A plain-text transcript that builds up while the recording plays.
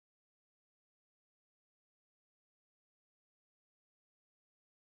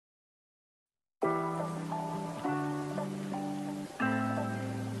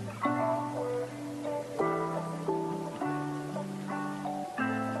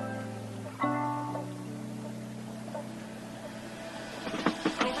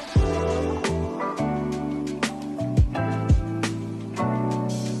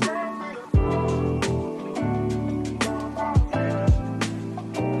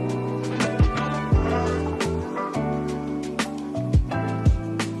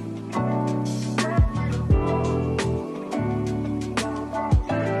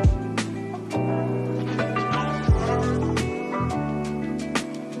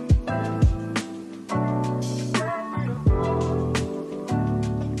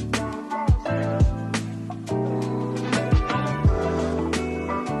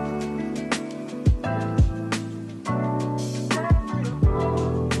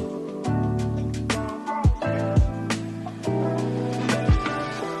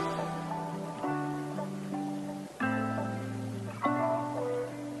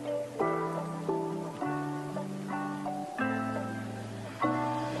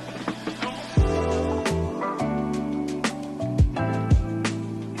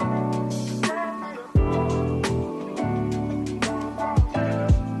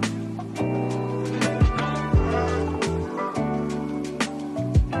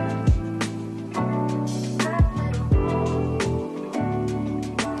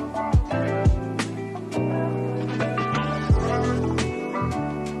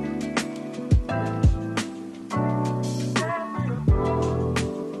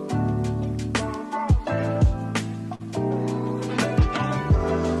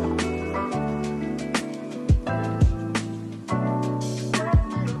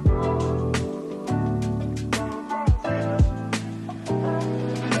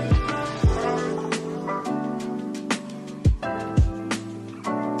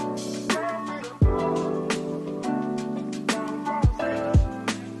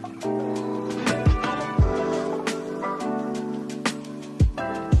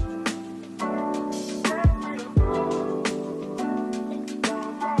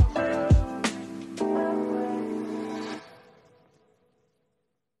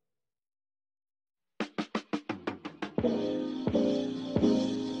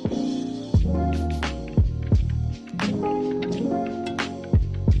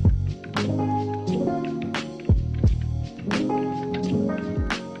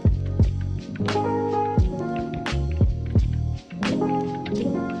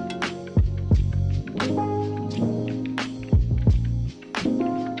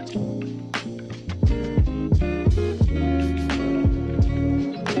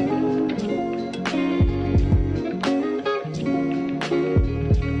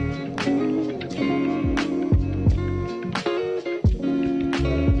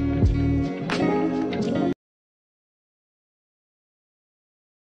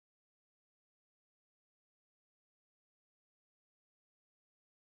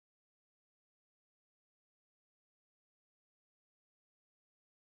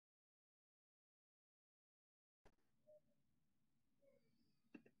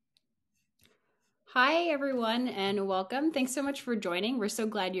Hi, everyone, and welcome. Thanks so much for joining. We're so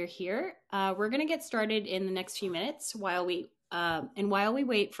glad you're here. We're going to get started in the next few minutes. While we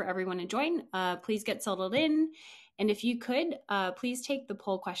wait for everyone to join, please get settled in. And if you could, please take the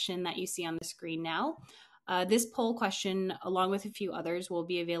poll question that you see on the screen now. This poll question, along with a few others, will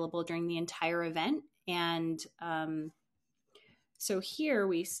be available during the entire event. And so here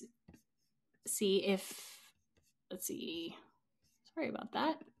we see if, let's see, sorry about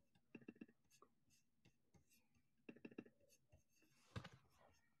that.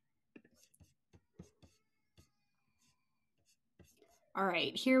 All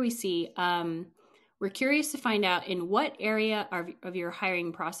right, here we see, we're curious to find out in what area of your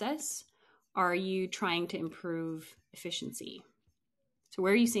hiring process are you trying to improve efficiency? So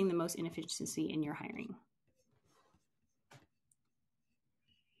where are you seeing the most inefficiency in your hiring?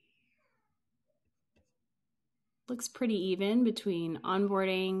 Looks pretty even between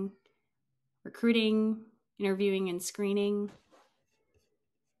onboarding, recruiting, interviewing, and screening.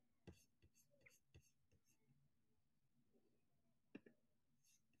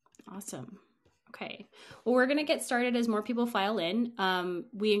 Awesome. Okay. Well, we're going to get started as more people file in.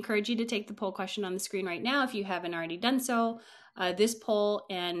 We encourage you to take the poll question on the screen right now if you haven't already done so. This poll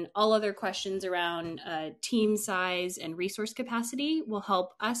and all other questions around team size and resource capacity will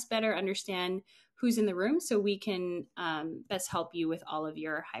help us better understand who's in the room so we can best help you with all of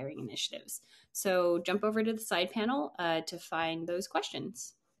your hiring initiatives. So jump over to the side panel to find those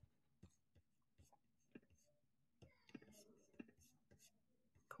questions.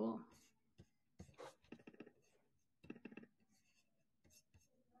 Cool.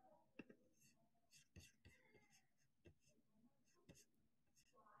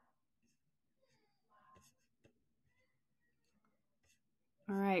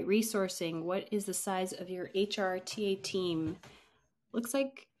 All right, resourcing. What is the size of your HRTA team? Looks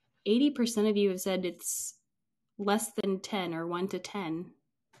like 80% of you have said it's less than 10 or 1 to 10.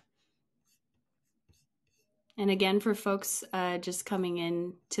 And again, for folks just coming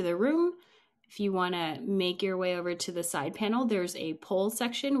in to the room, if you want to make your way over to the side panel, there's a poll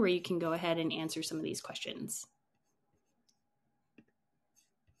section where you can go ahead and answer some of these questions.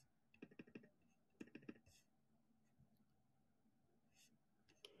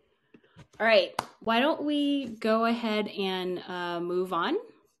 All right, why don't we go ahead and move on?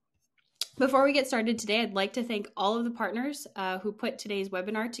 Before we get started today, I'd like to thank all of the partners who put today's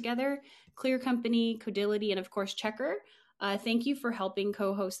webinar together, ClearCompany, Codility, and of course, Checkr. Thank you for helping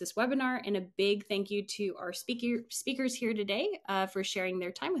co-host this webinar, and a big thank you to our speakers here today for sharing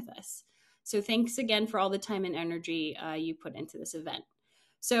their time with us. So thanks again for all the time and energy you put into this event.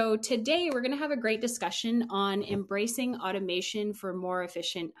 So today we're going to have a great discussion on embracing automation for more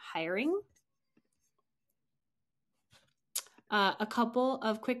efficient hiring. A couple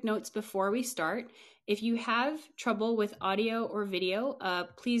of quick notes before we start. If you have trouble with audio or video,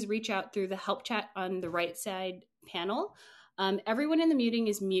 please reach out through the help chat on the right side panel. Everyone in the meeting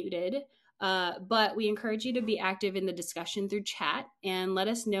is muted, but we encourage you to be active in the discussion through chat and let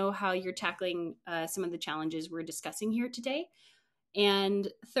us know how you're tackling some of the challenges we're discussing here today. And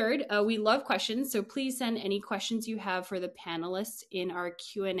third, we love questions, so please send any questions you have for the panelists in our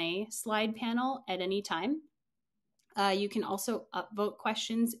Q&A slide panel at any time. You can also upvote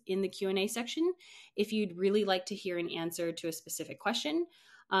questions in the Q&A section if you'd really like to hear an answer to a specific question.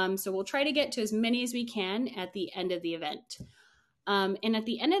 So we'll try to get to as many as we can at the end of the event. And at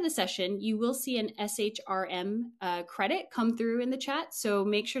the end of the session, you will see an SHRM credit come through in the chat. So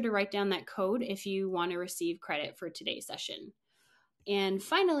make sure to write down that code if you want to receive credit for today's session. And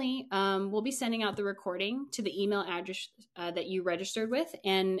finally, we'll be sending out the recording to the email address that you registered with.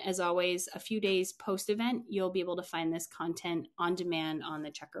 And as always, a few days post-event, you'll be able to find this content on demand on the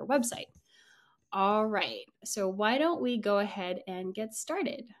Checkr website. All right, so why don't we go ahead and get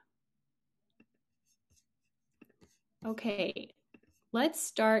started? Okay, let's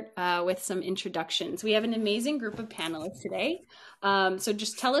start with some introductions. We have an amazing group of panelists today. So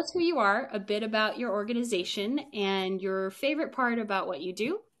just tell us who you are, a bit about your organization, and your favorite part about what you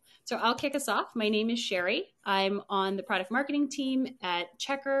do. So I'll kick us off. My name is Cheri. I'm on the product marketing team at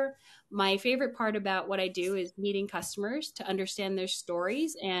Checkr. My favorite part about what I do is meeting customers to understand their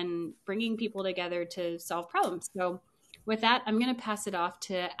stories and bringing people together to solve problems. So with that, I'm going to pass it off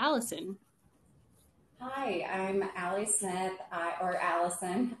to Allison. Hi, I'm Allie Smith, or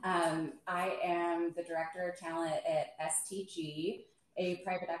Allison. I am the Director of Talent at STG, a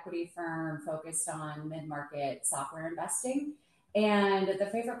private equity firm focused on mid-market software investing. And the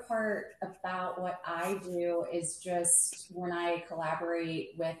favorite part about what I do is just when I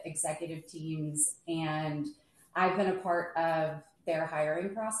collaborate with executive teams, and I've been a part of their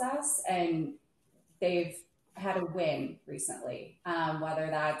hiring process. And they've had a win recently, whether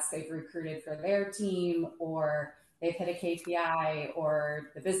that's they've recruited for their team or they've hit a KPI or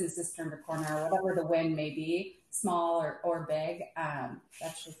the business has turned a corner, whatever the win may be, small or big.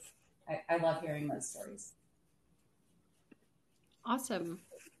 That's just, I love hearing those stories. Awesome.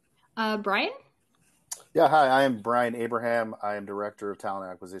 Brian? Yeah, hi, I am Brian Abraham. I am Director of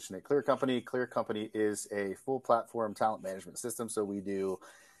Talent Acquisition at ClearCompany. ClearCompany is a full platform talent management system. So we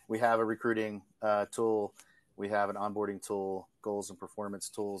have a recruiting tool, we have an onboarding tool, goals and performance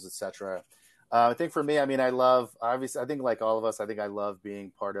tools, etc. I think for me, I think like all of us, I think I love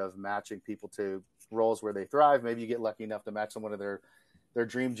being part of matching people to roles where they thrive. Maybe you get lucky enough to match someone to their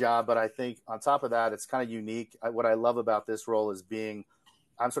dream job. But I think on top of that, it's kind of unique. What I love about this role is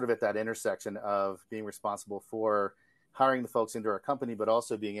I'm sort of at that intersection of being responsible for hiring the folks into our company, but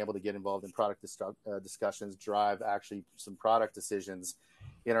also being able to get involved in product discussions, drive actually some product decisions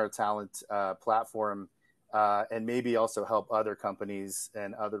in our talent platform, and maybe also help other companies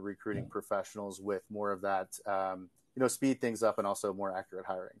and other recruiting professionals with more of that, speed things up and also more accurate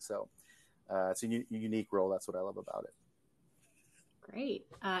hiring. So it's a unique role. That's what I love about it. Great.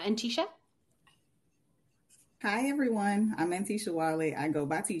 Antisha? Hi, everyone. I'm Antisha Walley. I go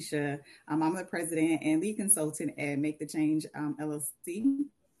by Tisha. I'm the president and lead consultant at Make the Change LLC.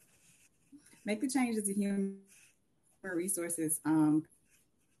 Make the Change is a human resources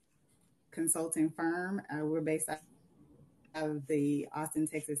consulting firm. We're based out of the Austin,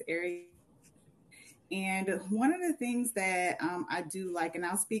 Texas area. And one of the things that I do like, and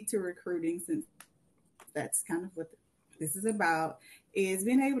I'll speak to recruiting since that's kind of what this is about, is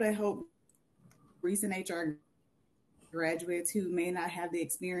being able to help recent HR graduates who may not have the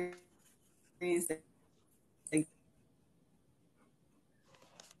experience that they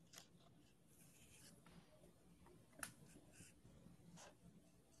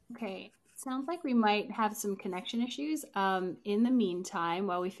Okay. Sounds like we might have some connection issues. In the meantime,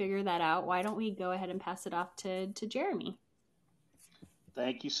 while we figure that out, why don't we go ahead and pass it off to Jeremy?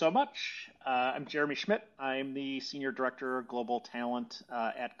 Thank you so much. I'm Jeremy Schmidt. I'm the Senior Director of Global Talent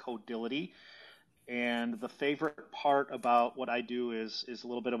at Codility. And the favorite part about what I do is a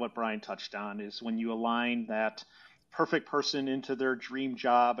little bit of what Brian touched on, is when you align that perfect person into their dream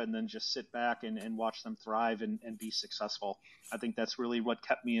job and then just sit back and watch them thrive and be successful. I think that's really what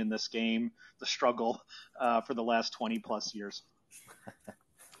kept me in this game, the struggle for the last 20 plus years.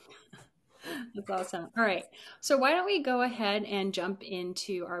 That's awesome. All right. So why don't we go ahead and jump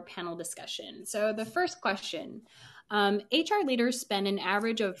into our panel discussion? So the first question, HR leaders spend an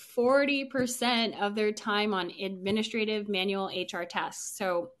average of 40% of their time on administrative manual HR tasks.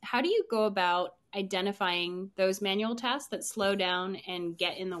 So how do you go about identifying those manual tasks that slow down and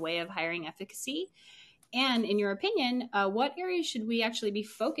get in the way of hiring efficacy? And in your opinion, what areas should we actually be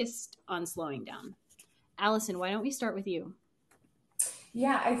focused on slowing down? Allison, why don't we start with you?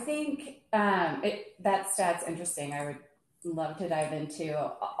 Yeah, I think that stat's interesting. I would love to dive into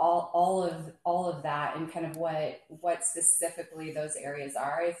all of that and kind of what specifically those areas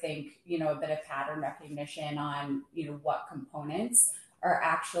are. I think, a bit of pattern recognition on, what components are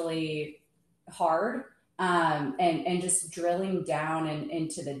actually hard, and just drilling down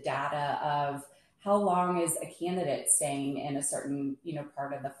into the data of how long is a candidate staying in a certain,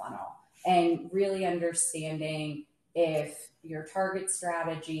 part of the funnel, and really understanding if your target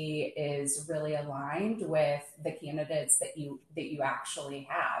strategy is really aligned with the candidates that you actually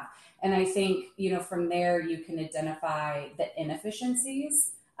have. And I think, from there you can identify the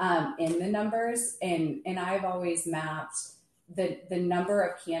inefficiencies in the numbers. And I've always mapped the number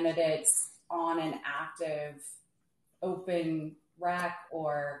of candidates on an active open rec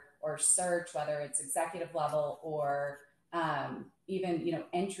or search, whether it's executive level or even,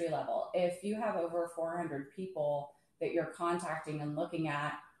 entry level. If you have over 400 people that you're contacting and looking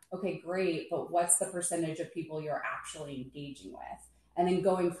at, okay, great, but what's the percentage of people you're actually engaging with? And then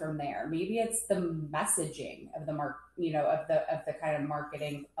going from there. Maybe it's the messaging of the of the kind of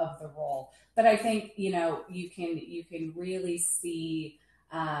marketing of the role. But I think, you can really see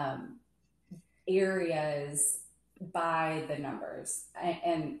areas by the numbers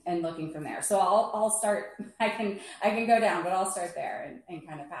and looking from there. So I'll start, I can go down, but I'll start there and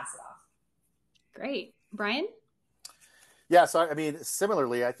kind of pass it off. Great. Brian? Yeah, so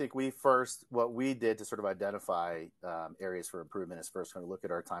similarly, I think what we did to sort of identify areas for improvement is first kind of look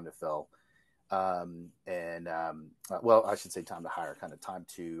at our time to fill, I should say time to hire, kind of time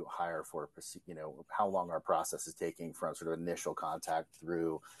to hire for, how long our process is taking from sort of initial contact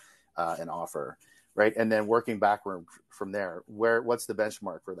through an offer, right? And then working backward from there, what's the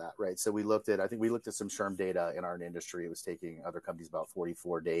benchmark for that, right? So we looked at some SHRM data in our industry. It was taking other companies about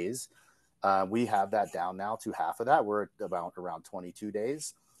 44 days. We have that down now to half of that. We're at about around 22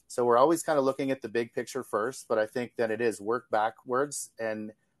 days. So we're always kind of looking at the big picture first, but I think that it is work backwards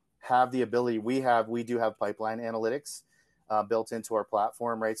and have the ability. We do have pipeline analytics built into our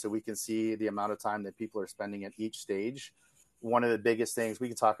platform, right? So we can see the amount of time that people are spending at each stage. One of the biggest things we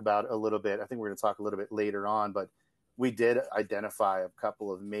can talk about a little bit, I think we're going to talk a little bit later on, but we did identify a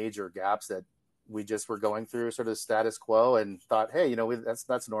couple of major gaps that we just were going through sort of status quo and thought, hey,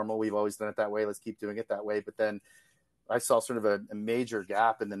 that's normal. We've always done it that way. Let's keep doing it that way. But then I saw sort of a major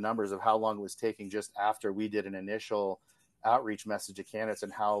gap in the numbers of how long it was taking just after we did an initial outreach message to candidates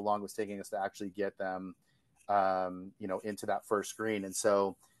and how long it was taking us to actually get them, into that first screen. And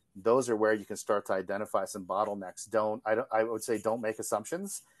so those are where you can start to identify some bottlenecks. I would say don't make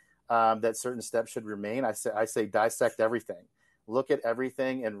assumptions that certain steps should remain. I say dissect everything. Look at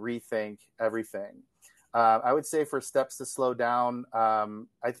everything and rethink everything. I would say for steps to slow down,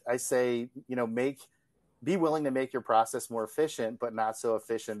 I say, be willing to make your process more efficient, but not so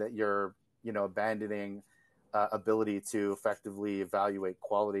efficient that you're, abandoning ability to effectively evaluate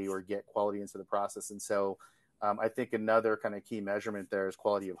quality or get quality into the process. And so I think another kind of key measurement there is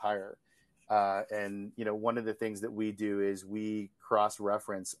quality of hire. And one of the things that we do is we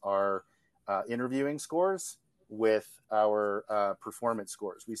cross-reference our interviewing scores with our performance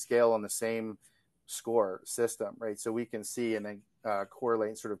scores. We scale on the same score system, right? So we can see and then correlate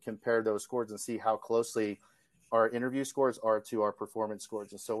and sort of compare those scores and see how closely our interview scores are to our performance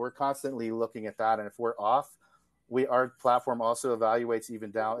scores. And so we're constantly looking at that. And if we're off, our platform also evaluates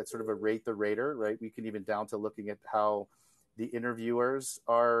even down. It's sort of a rate the rater, right? We can even down to looking at how the interviewers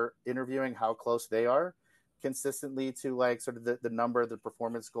are interviewing, how close they are consistently to like sort of the number of the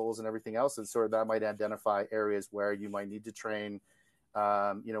performance goals and everything else. And sort of that might identify areas where you might need to train,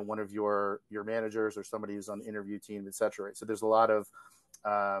 one of your managers or somebody who's on the interview team, et cetera. Right? So there's a lot of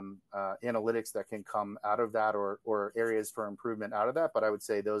analytics that can come out of that or areas for improvement out of that. But I would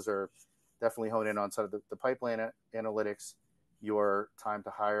say those are definitely hone in on sort of the pipeline analytics, your time to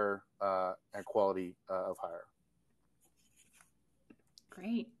hire, and quality of hire.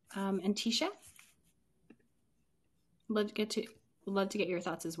 Great. Antisha? Would love to get your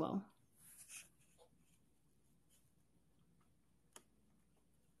thoughts as well.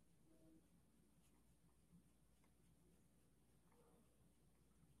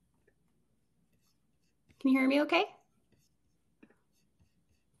 Can you hear me okay?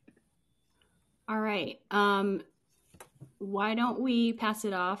 All right. Why don't we pass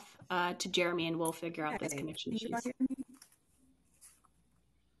it off to Jeremy and we'll figure out those connection issues.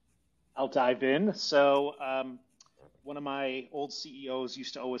 I'll dive in. So one of my old CEOs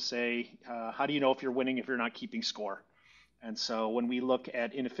used to always say, how do you know if you're winning if you're not keeping score? And so when we look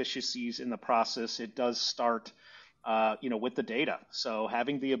at inefficiencies in the process, it does start, with the data. So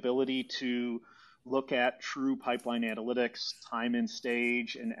having the ability to look at true pipeline analytics, time in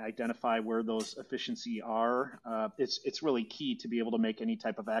stage, and identify where those efficiency are, it's really key to be able to make any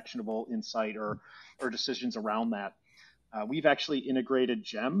type of actionable insight or decisions around that. We've actually integrated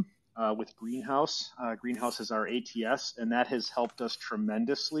GEM with Greenhouse. Greenhouse is our ATS, and that has helped us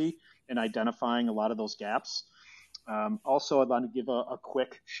tremendously in identifying a lot of those gaps. Also, I'd want to give a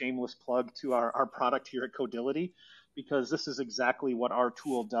quick shameless plug to our product here at Codility, because this is exactly what our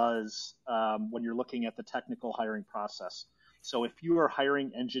tool does when you're looking at the technical hiring process. So if you are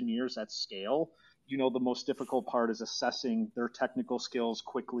hiring engineers at scale, the most difficult part is assessing their technical skills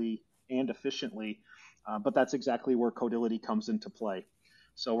quickly and efficiently, but that's exactly where Codility comes into play.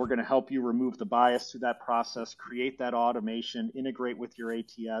 So we're going to help you remove the bias through that process, create that automation, integrate with your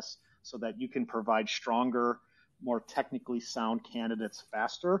ATS so that you can provide stronger, more technically sound candidates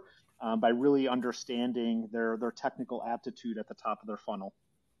faster by really understanding their technical aptitude at the top of their funnel.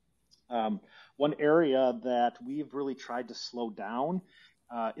 One area that we've really tried to slow down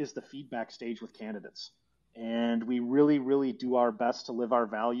is the feedback stage with candidates. And we really, really do our best to live our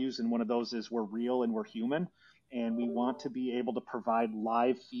values. And one of those is we're real and we're human. And we want to be able to provide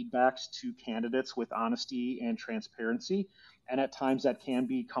live feedbacks to candidates with honesty and transparency. And at times that can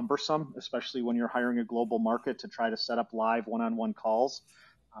be cumbersome, especially when you're hiring a global market to try to set up live one-on-one calls.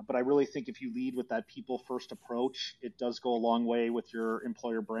 But I really think if you lead with that people-first approach, it does go a long way with your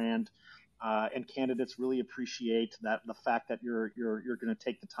employer brand. And candidates really appreciate the fact that you're going to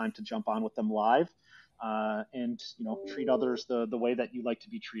take the time to jump on with them live. And treat others the way that you like to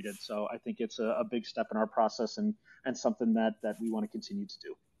be treated. So I think it's a big step in our process and something that we want to continue to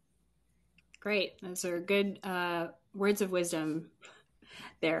do. Great. Those are good words of wisdom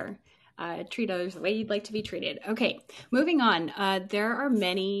there. Treat others the way you'd like to be treated. Okay, moving on. There are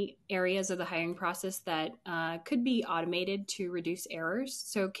many areas of the hiring process that could be automated to reduce errors.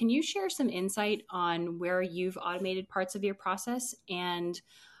 So can you share some insight on where you've automated parts of your process? And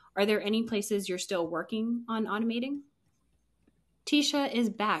are there any places you're still working on automating? Tisha is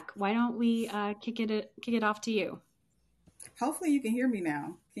back. Why don't we kick it off to you? Hopefully you can hear me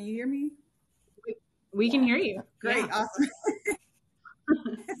now. Can you hear me? We can hear you. Great. Yeah. Awesome.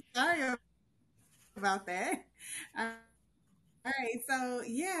 Sorry about that. All right. So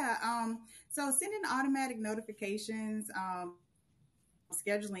yeah. So sending automatic notifications,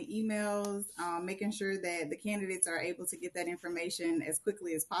 scheduling emails, making sure that the candidates are able to get that information as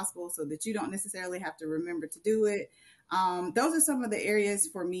quickly as possible so that you don't necessarily have to remember to do it. Those are some of the areas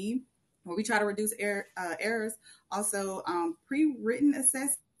for me where we try to reduce errors. Also, pre-written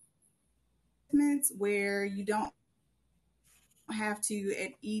assessments where you don't have to,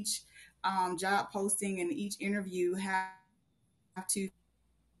 at each job posting and each interview, have to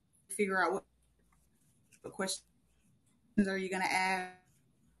figure out what questions are you going to ask.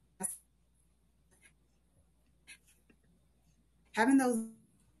 Having those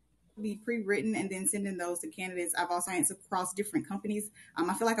be pre-written and then sending those to candidates. I've also answered across different companies.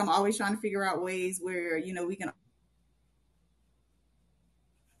 I feel like I'm always trying to figure out ways where, we can.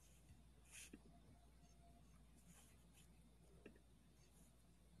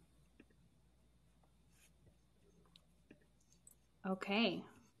 Okay.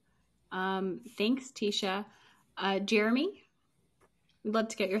 Thanks, Tisha. Jeremy, we'd love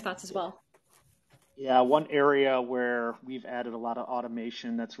to get your thoughts as well. Yeah, one area where we've added a lot of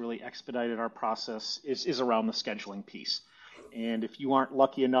automation that's really expedited our process is around the scheduling piece. And if you aren't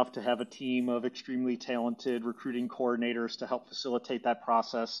lucky enough to have a team of extremely talented recruiting coordinators to help facilitate that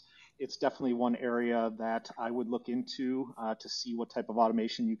process, it's definitely one area that I would look into to see what type of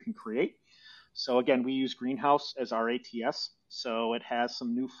automation you can create. So again, we use Greenhouse as our ATS. So it has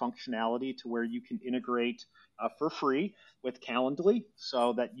some new functionality to where you can integrate for free with Calendly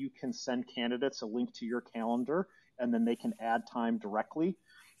so that you can send candidates a link to your calendar and then they can add time directly.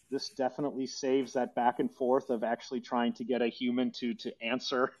 This definitely saves that back and forth of actually trying to get a human to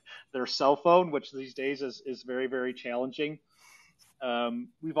answer their cell phone, which these days is very, very challenging.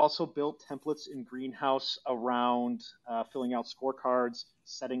 We've also built templates in Greenhouse around filling out scorecards,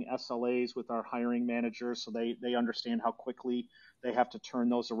 setting SLAs with our hiring managers so they understand how quickly they have to turn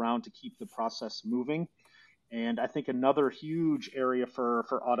those around to keep the process moving. And I think another huge area for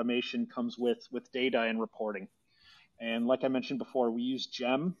automation comes with data and reporting. And like I mentioned before, we use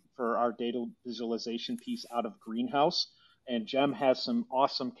Gem for our data visualization piece out of Greenhouse. And Gem has some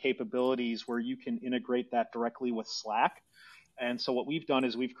awesome capabilities where you can integrate that directly with Slack. And so what we've done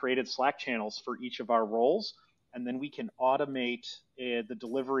is we've created Slack channels for each of our roles, and then we can automate the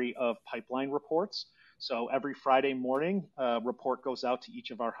delivery of pipeline reports. So every Friday morning, a report goes out to each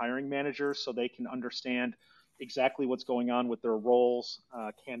of our hiring managers so they can understand exactly what's going on with their roles,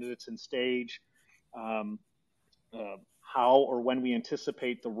 candidates in stage, how or when we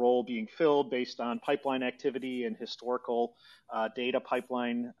anticipate the role being filled based on pipeline activity and historical data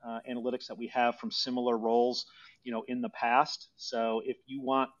pipeline analytics that we have from similar roles, in the past. So if you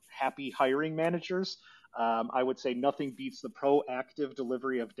want happy hiring managers, I would say nothing beats the proactive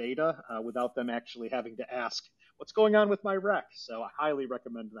delivery of data without them actually having to ask, what's going on with my rec? So I highly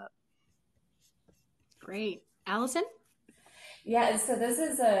recommend that. Great. Allison? Yeah, so this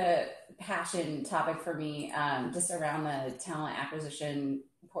is a passion topic for me, just around the talent acquisition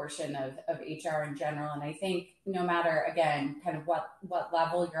portion of HR in general. And I think no matter, again, kind of what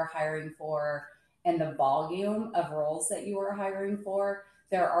level you're hiring for and the volume of roles that you are hiring for,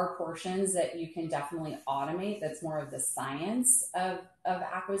 there are portions that you can definitely automate. That's more of the science of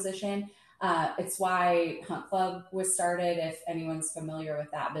acquisition. It's why Hunt Club was started, if anyone's familiar with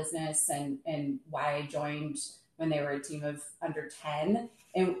that business, and why I joined when they were a team of under 10.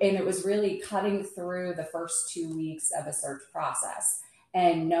 And it was really cutting through the first 2 weeks of a search process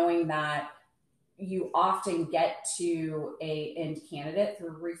and knowing that you often get to a end candidate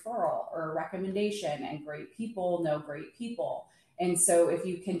through referral or a recommendation, and great people know great people. And so if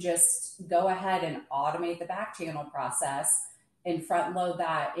you can just go ahead and automate the back channel process and front load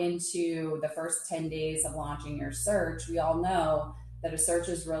that into the first 10 days of launching your search, we all know that a search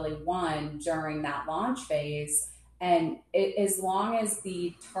is really won during that launch phase. And as long as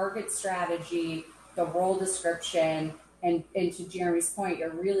the target strategy, the role description, and to Jeremy's point,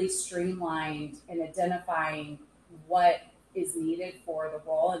 you're really streamlined in identifying what is needed for the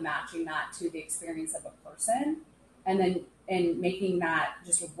role and matching that to the experience of a person, and then making that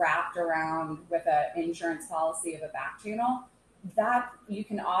just wrapped around with an insurance policy of a back channel, that you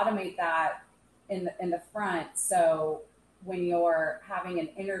can automate that in the front. So when you're having an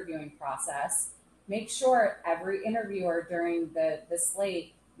interviewing process, make sure every interviewer during the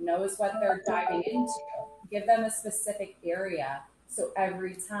slate knows what they're diving into. Give them a specific area. So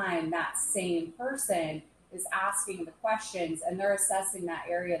every time that same person is asking the questions and they're assessing that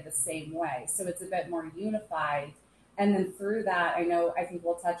area the same way. So it's a bit more unified. And then through that, I think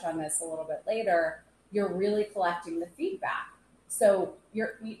we'll touch on this a little bit later, you're really collecting the feedback. So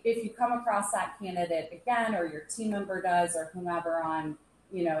if you come across that candidate again, or your team member does, or whomever on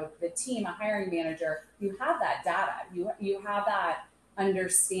the team, a hiring manager, you have that data. You have that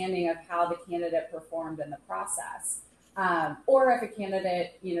understanding of how the candidate performed in the process. Or if a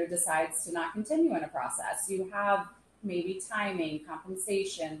candidate decides to not continue in a process, you have maybe timing,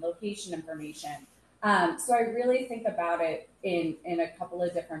 compensation, location information. So I really think about it in a couple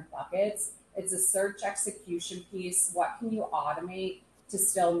of different buckets. It's a search execution piece. What can you automate to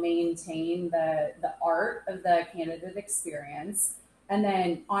still maintain the art of the candidate experience? And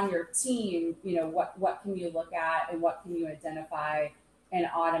then on your team, what can you look at and what can you identify and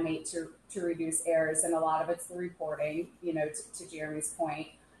automate to reduce errors? And a lot of it's the reporting, to Jeremy's point.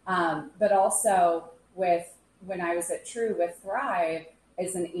 But also when I was at True with Thrive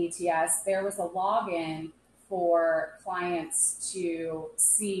as an ATS, there was a login for clients to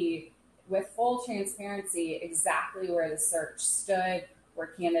see with full transparency exactly where the search stood, where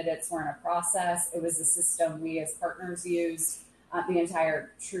candidates were in a process. It was a system we as partners used, the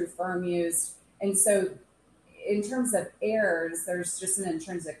entire True firm used. And so in terms of errors, there's just an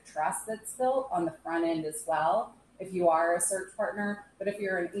intrinsic trust that's built on the front end as well, if you are a search partner. But if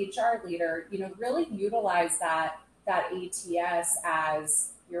you're an HR leader, really utilize that ATS as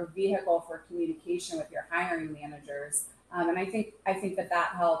your vehicle for communication with your hiring managers. And I think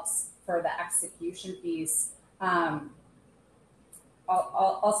that helps for the execution piece. I'll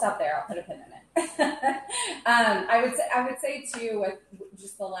stop there. I'll put a pin in it. I would say too, with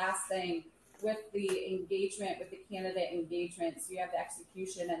just the last thing, with the engagement, with the candidate engagement, so you have the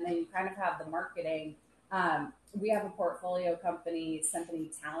execution and then you kind of have the marketing. We have a portfolio company,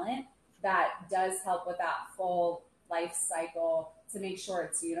 Symphony Talent, that does help with that full life cycle to make sure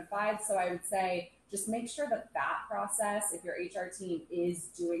it's unified. So I would say just make sure that process, if your HR team is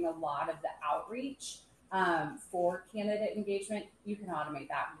doing a lot of the outreach for candidate engagement, you can automate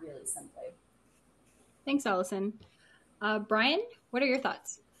that really simply. Thanks, Allison. Brian, what are your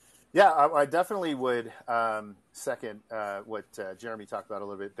thoughts? Yeah, I definitely would second what Jeremy talked about a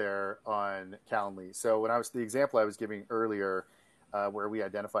little bit there on Calendly. So the example I was giving earlier, where we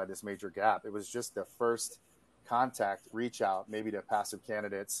identified this major gap, it was just the first contact, reach out, maybe to passive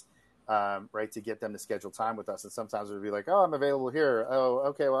candidates, right, to get them to schedule time with us. And sometimes it would be like, oh, I'm available here. Oh,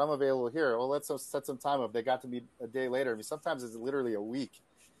 okay, well, I'm available here. Well, let's set some time up. They got to meet a day later. I mean, sometimes it's literally a week,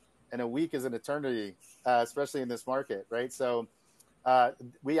 and a week is an eternity, especially in this market, right? So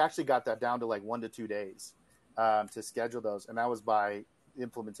we actually got that down to like 1 to 2 days to schedule those. And that was by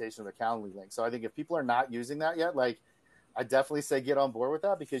implementation of a Calendly link. So I think if people are not using that yet, I definitely say get on board with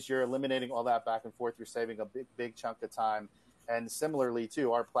that, because you're eliminating all that back and forth. You're saving a big chunk of time. And similarly,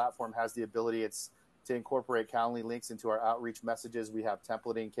 too, our platform has the ability to incorporate Calendly links into our outreach messages. We have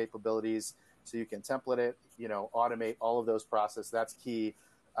templating capabilities, so you can template it, automate all of those processes. That's key.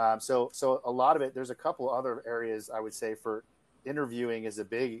 So a lot of it, there's a couple other areas I would say for interviewing is a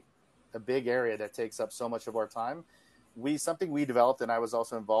big area that takes up so much of our time. Something we developed, and I was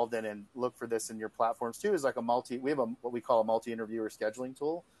also involved in, and look for this in your platforms too, is like we have what we call a multi-interviewer scheduling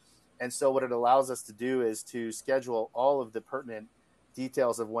tool. And so what it allows us to do is to schedule all of the pertinent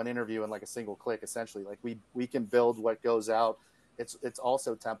details of one interview in like a single click, essentially. Like we can build what goes out. It's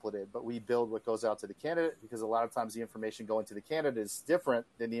also templated, but we build what goes out to the candidate, because a lot of times the information going to the candidate is different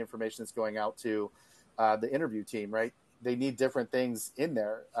than the information that's going out to the interview team, right? They need different things in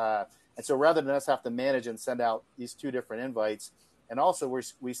there. And so rather than us have to manage and send out these two different invites, and also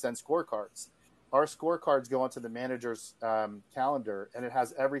we send scorecards. Our scorecards go onto the manager's calendar, and it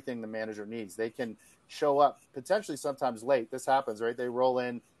has everything the manager needs. They can show up potentially sometimes late. This happens, right? They roll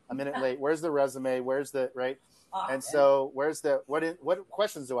in a minute late. Where's the resume? Where's the, right? Often. And so what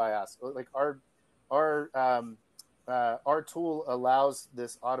questions do I ask? Like our tool allows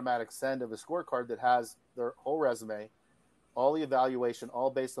this automatic send of a scorecard that has their whole resume, all the evaluation, all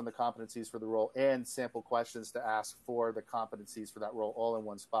based on the competencies for the role, and sample questions to ask for the competencies for that role, all in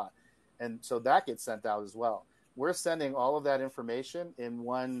one spot. And so that gets sent out as well. We're sending all of that information in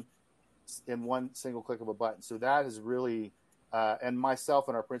one single click of a button. So that is really, and myself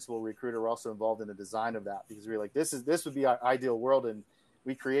and our principal recruiter are also involved in the design of that, because we're like, this would be our ideal world, and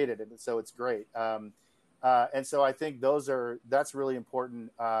we created it, and so it's great. And so I think that's really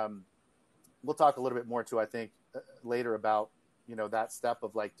important. We'll talk a little bit more too, I think, later about, that step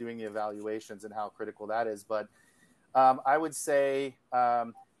of like doing the evaluations and how critical that is. But I would say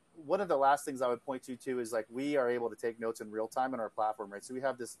one of the last things I would point to too is like we are able to take notes in real time in our platform, right? So we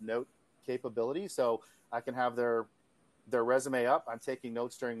have this note capability. So I can have their resume up. I'm taking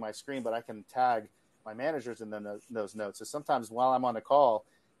notes during my screen, but I can tag my managers in those notes. So sometimes while I'm on a call,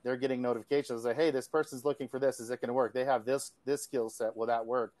 they're getting notifications like, hey, this person's looking for this. Is it going to work? They have this skill set. Will that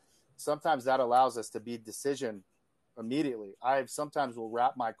work? Sometimes that allows us to be decision immediately. I sometimes will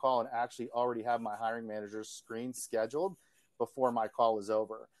wrap my call and actually already have my hiring manager's screen scheduled before my call is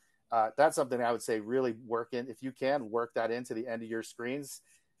over. That's something I would say really work in. If you can, work that into the end of your screens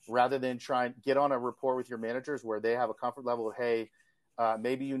rather than try and get on a rapport with your managers where they have a comfort level of, hey,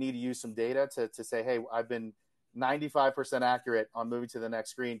 maybe you need to use some data to say, hey, I've been 95% accurate on moving to the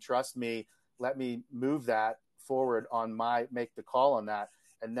next screen. Trust me, let me move that forward make the call on that.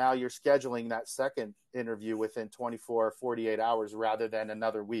 And now you're scheduling that second interview within 24, 48 hours rather than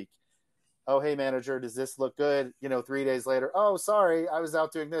another week. Oh, hey, manager, does this look good? 3 days later, oh, sorry, I was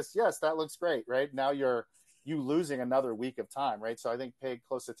out doing this. Yes, that looks great, right? Now you losing another week of time, right? So I think pay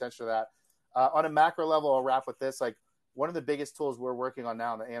close attention to that. On a macro level, I'll wrap with this. Like one of the biggest tools we're working on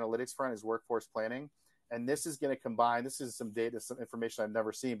now on the analytics front is workforce planning. And this is going to combine, this is some data, some information I've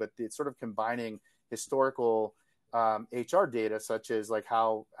never seen, but it's sort of combining historical HR data, such as like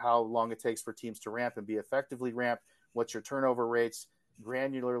how long it takes for teams to ramp and be effectively ramped, what's your turnover rates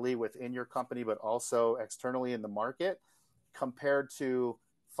granularly within your company, but also externally in the market, compared to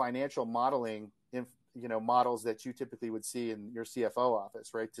financial modeling, models that you typically would see in your CFO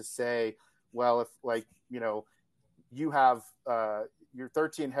office, right? To say, well, if like, you have your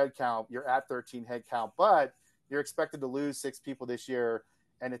 13 headcount, you're at 13 headcount, but you're expected to lose 6 people this year,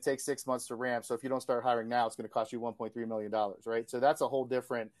 and it takes 6 months to ramp. So if you don't start hiring now, it's going to cost you $1.3 million, right? So that's a whole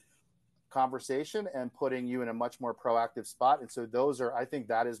different conversation and putting you in a much more proactive spot. And so I think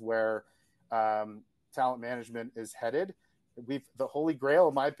that is where talent management is headed. The holy grail,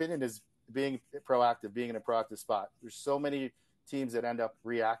 in my opinion, is being proactive, being in a proactive spot. There's so many teams that end up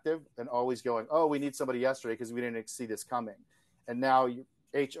reactive and always going, oh, we need somebody yesterday because we didn't see this coming. And now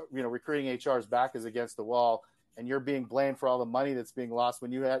recruiting HR's back is against the wall, and you're being blamed for all the money that's being lost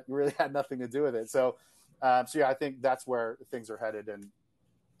when you really had nothing to do with it. So yeah, I think that's where things are headed, and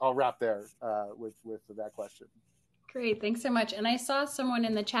I'll wrap there with that question. Great, thanks so much. And I saw someone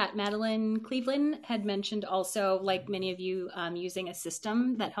in the chat, Madeline Cleveland, had mentioned also, like many of you, using a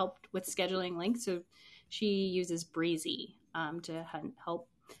system that helped with scheduling links. So she uses Breezy to help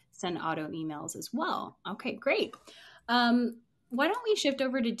send auto emails as well. Okay, great. Why don't we shift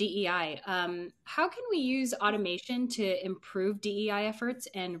over to DEI? How can we use automation to improve DEI efforts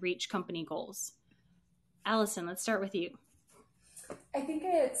and reach company goals? Allison, let's start with you. I think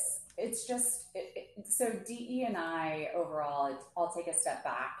it's just, so DE&I overall, I'll take a step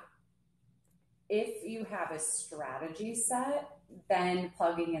back. If you have a strategy set, then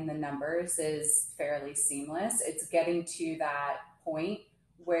plugging in the numbers is fairly seamless. It's getting to that point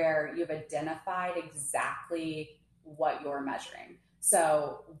where you've identified exactly what you're measuring.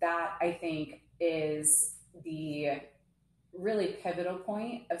 So that, I think, is the really pivotal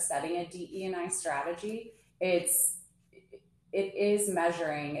point of setting a DE&I strategy. It is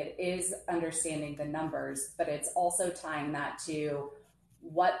measuring, it is understanding the numbers, but it's also tying that to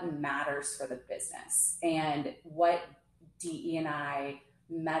what matters for the business and what DE&I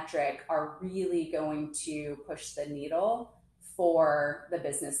metric are really going to push the needle for the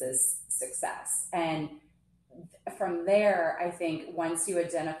business's success. And from there, I think once you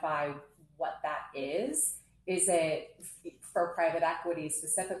identify what that is it for private equity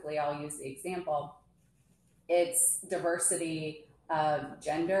specifically, I'll use the example, it's diversity of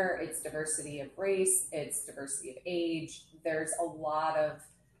gender, it's diversity of race, it's diversity of age. There's a lot of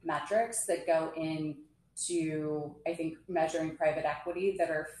metrics that go into, I think, measuring private equity that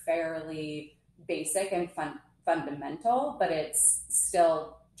are fairly basic and fundamental, but it's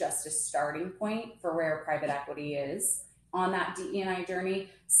still just a starting point for where private equity is on that DE&I journey.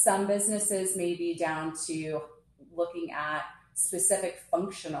 Some businesses may be down to looking at specific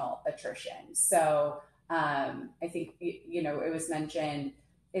functional attrition. So I think, it was mentioned,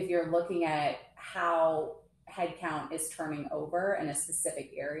 if you're looking at how headcount is turning over in a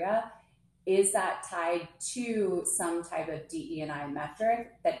specific area, is that tied to some type of DE&I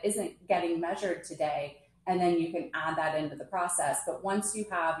metric that isn't getting measured today? And then you can add that into the process. But once you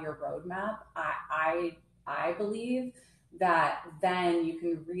have your roadmap, I believe that then you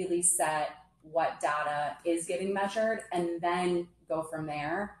can really set what data is getting measured and then go from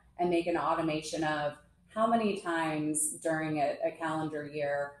there and make an automation of how many times during a calendar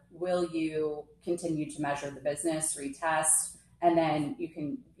year will you continue to measure the business, retest, and then you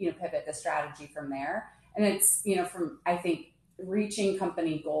can, pivot the strategy from there. And it's, from, I think, reaching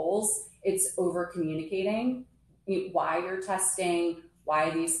company goals, it's over communicating why you're testing, why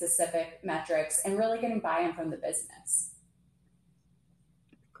these specific metrics, and really getting buy-in from the business.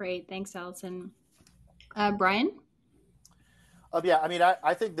 Great. Thanks, Allison. Brian? Yeah, I mean,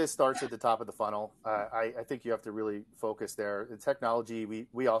 I think this starts at the top of the funnel. I think you have to really focus there. In technology,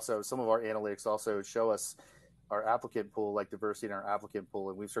 we also, some of our analytics also show us our applicant pool, like diversity in our applicant pool.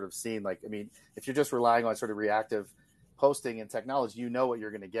 And we've sort of seen, like, I mean, if you're just relying on sort of reactive posting in technology, you know what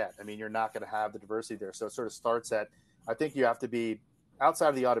you're going to get. I mean, you're not going to have the diversity there. So it sort of starts at, I think you have to be, outside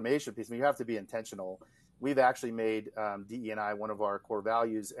of the automation piece, I mean, you have to be intentional. We've actually made DE&I one of our core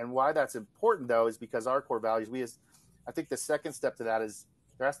values. And why that's important, though, is because our core values, I think the second step to that is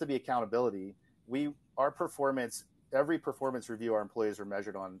there has to be accountability. Our performance, every performance review, our employees are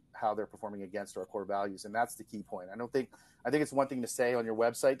measured on how they're performing against our core values, and that's the key point. I think it's one thing to say on your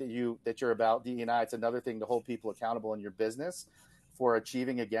website that you're about DE&I. It's another thing to hold people accountable in your business for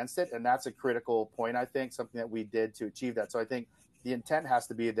achieving against it, and that's a critical point. I think something that we did to achieve that. So I think the intent has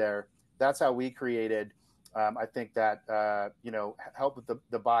to be there. That's how we created. I think that, help with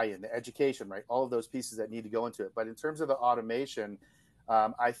the buy-in, the education, right? All of those pieces that need to go into it. But in terms of the automation,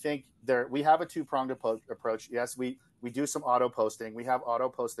 I think we have a two-pronged approach. Yes, we do some auto posting. We have auto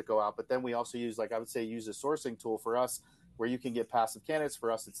posts that go out, but then we also use a sourcing tool for us where you can get passive candidates.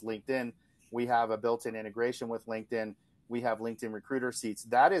 For us, it's LinkedIn. We have a built-in integration with LinkedIn. We have LinkedIn recruiter seats.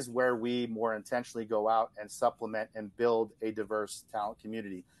 That is where we more intentionally go out and supplement and build a diverse talent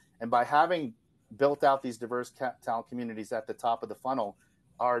community. And by having built out these diverse talent communities at the top of the funnel,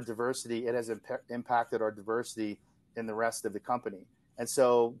 our diversity, it has impacted our diversity in the rest of the company. And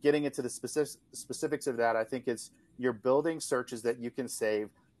so getting into the specifics of that, I think you're building searches that you can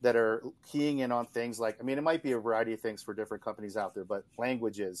save that are keying in on things like, I mean, it might be a variety of things for different companies out there, but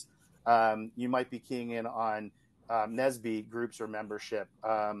languages, you might be keying in on NSBE groups or membership,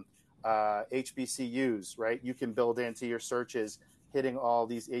 HBCUs, right? You can build into your searches hitting all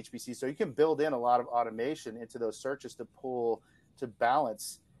these HBCs. So you can build in a lot of automation into those searches to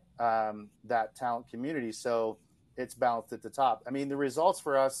balance that talent community. So it's balanced at the top. I mean, the results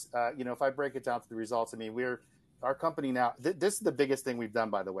for us, if I break it down to the results, I mean, our company now, this is the biggest thing we've done,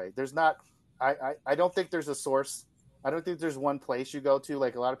 by the way. There's not, I don't think there's a source. I don't think there's one place you go to.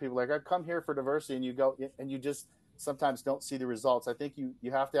 Like a lot of people are like, I've come here for diversity, and you go and you just sometimes don't see the results. I think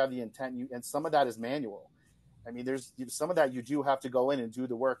you have to have the intent, and some of that is manual. I mean, there's some of that you do have to go in and do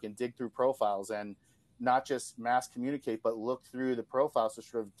the work and dig through profiles and not just mass communicate, but look through the profiles to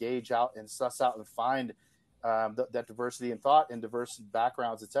sort of gauge out and suss out and find that diversity in thought and diverse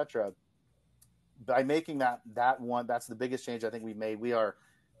backgrounds, etc. By making that one, that's the biggest change I think we've made. We are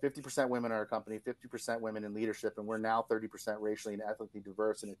 50% women in our company, 50% women in leadership, and we're now 30% racially and ethnically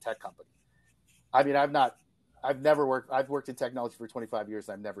diverse in a tech company. I mean, I've worked in technology for 25 years,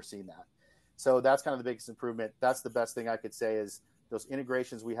 and I've never seen that. So that's kind of the biggest improvement. That's the best thing I could say is those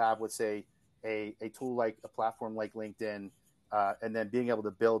integrations we have with, say, a tool like a platform like LinkedIn, and then being able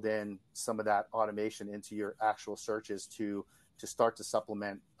to build in some of that automation into your actual searches to start to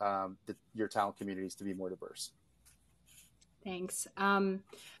supplement your talent communities to be more diverse. Thanks.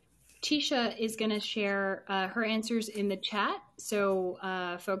 Tisha is going to share her answers in the chat. So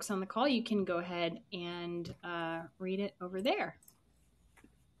folks on the call, you can go ahead and read it over there.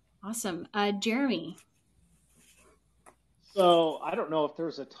 Awesome. Jeremy. So I don't know if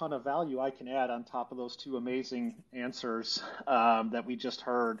there's a ton of value I can add on top of those two amazing answers that we just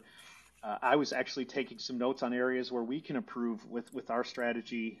heard. I was actually taking some notes on areas where we can improve with our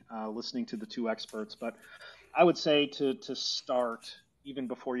strategy, listening to the two experts. But I would say to start, even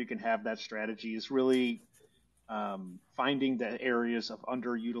before you can have that strategy, is really finding the areas of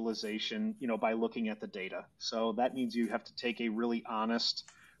underutilization, by looking at the data. So that means you have to take a really honest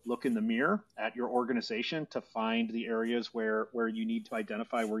look in the mirror at your organization to find the areas where you need to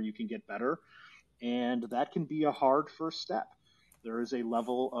identify where you can get better. And that can be a hard first step. There is a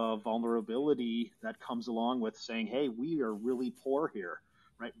level of vulnerability that comes along with saying, hey, we are really poor here,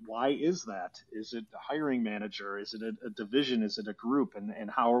 right? Why is that? Is it a hiring manager? Is it a division? Is it a group? And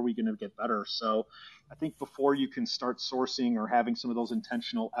how are we going to get better? So I think before you can start sourcing or having some of those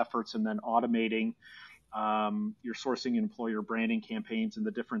intentional efforts and then automating your sourcing and employer branding campaigns and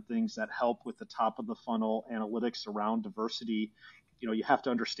the different things that help with the top of the funnel analytics around diversity, you have to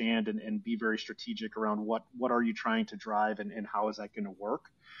understand and be very strategic around what are you trying to drive and how is that going to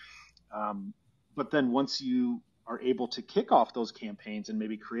work. But then once you are able to kick off those campaigns and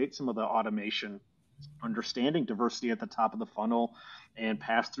maybe create some of the automation understanding diversity at the top of the funnel and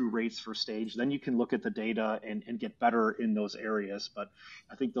pass-through rates for stage, then you can look at the data and get better in those areas. But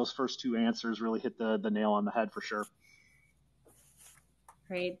I think those first two answers really hit the nail on the head for sure.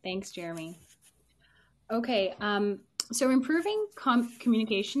 Great. Thanks, Jeremy. Okay. So improving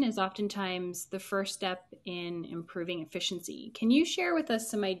communication is oftentimes the first step in improving efficiency. Can you share with us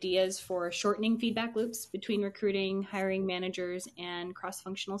some ideas for shortening feedback loops between recruiting, hiring managers, and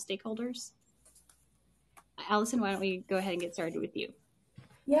cross-functional stakeholders? Allison, why don't we go ahead and get started with you?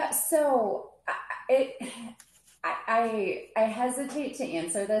 Yeah, so I hesitate to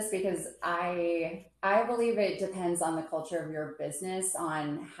answer this because I believe it depends on the culture of your business,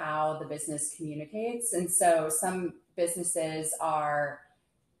 on how the business communicates. And so some businesses are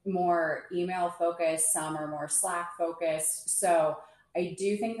more email focused, some are more Slack focused. So I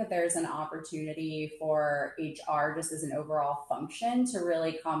do think that there's an opportunity for HR just as an overall function to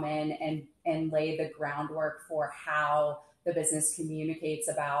really come in and lay the groundwork for how the business communicates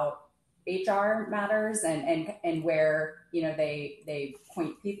about HR matters and where, you know, they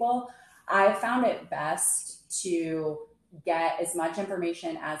point people. I found it best to get as much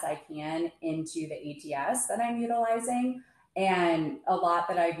information as I can into the ATS that I'm utilizing. And a lot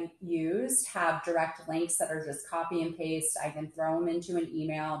that I've used have direct links that are just copy and paste. I can throw them into an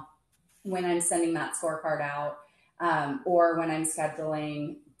email when I'm sending that scorecard out, or when I'm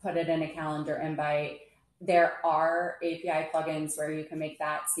scheduling, put it in a calendar invite. There are API plugins where you can make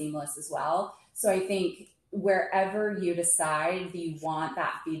that seamless as well. So I think wherever you decide you want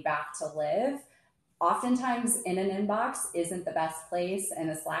that feedback to live, oftentimes in an inbox isn't the best place,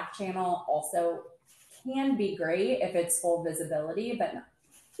 and a Slack channel also can be great if it's full visibility, and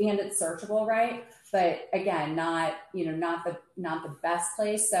it's searchable, right? But again, not the best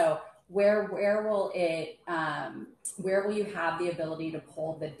place. So where will you have the ability to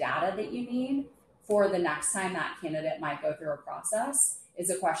pull the data that you need for the next time that candidate might go through a process is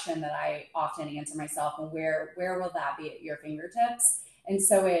a question that I often answer myself. And where will that be at your fingertips? And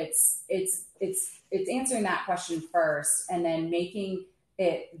so it's answering that question first, and then making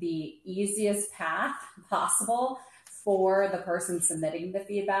it the easiest path possible for the person submitting the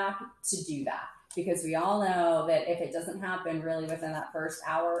feedback to do that. Because we all know that if it doesn't happen really within that first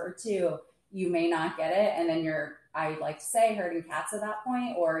hour or two, you may not get it. And then I like to say, herding cats at that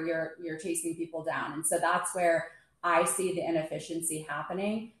point, or you're chasing people down. And so that's where I see the inefficiency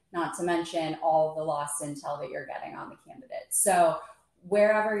happening, not to mention all the lost intel that you're getting on the candidate. So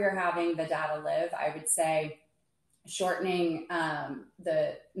wherever you're having the data live, I would say shortening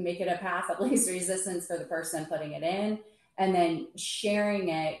make it a path of least resistance for the person putting it in, and then sharing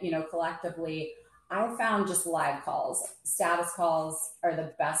it, collectively. I found just live calls, status calls are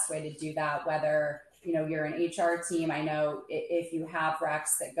the best way to do that. Whether, you're an HR team, I know if you have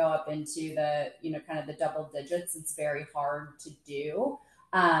recs that go up into the, kind of the double digits, it's very hard to do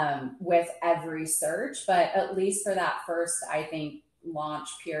with every search, but at least for that first, I think, launch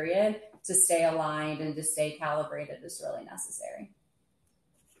period, to stay aligned and to stay calibrated is really necessary.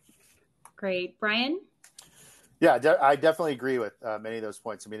 Great. Brian? Yeah, I definitely agree with many of those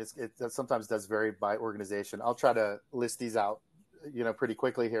points. I mean, it sometimes does vary by organization. I'll try to list these out, pretty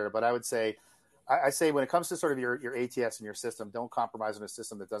quickly here. But I would say, I say when it comes to sort of your ATS and your system, don't compromise on a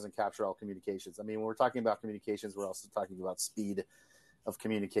system that doesn't capture all communications. I mean, when we're talking about communications, we're also talking about speed of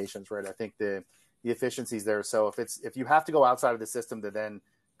communications, right? I think the efficiencies there. So if you have to go outside of the system to then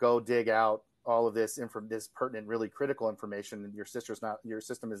go dig out all of this pertinent, really critical information, and your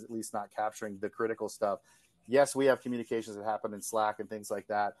system is at least not capturing the critical stuff. Yes, we have communications that happen in Slack and things like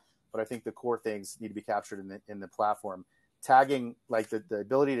that, but I think the core things need to be captured in the platform. Tagging, like the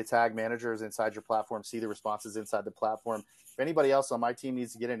ability to tag managers inside your platform, see the responses inside the platform. If anybody else on my team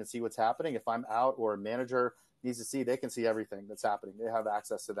needs to get in and see what's happening, if I'm out or a manager needs to see, they can see everything that's happening. They have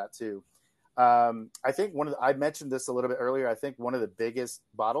access to that too. I think I mentioned this a little bit earlier. I think one of the biggest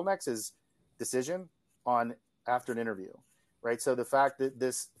bottlenecks is decision after an interview, right? So the fact that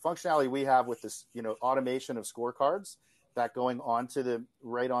this functionality we have with this, automation of scorecards that going onto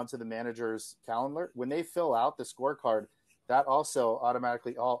the manager's calendar, when they fill out the scorecard, that also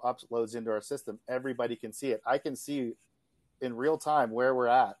automatically all uploads into our system. Everybody can see it. I can see in real time where we're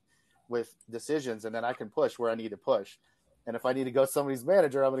at with decisions, and then I can push where I need to push. And if I need to go to somebody's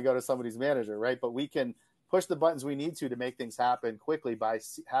manager, I'm going to go to somebody's manager, right? But we can push the buttons we need to make things happen quickly by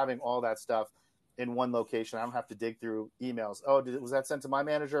having all that stuff in one location. I don't have to dig through emails. Oh, was that sent to my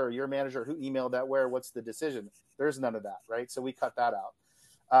manager or your manager? Who emailed that where? What's the decision? There's none of that, right? So we cut that out.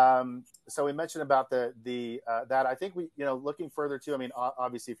 So we mentioned about that I think we, looking further too, I mean,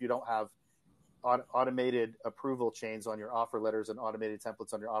 obviously if you don't have automated approval chains on your offer letters and automated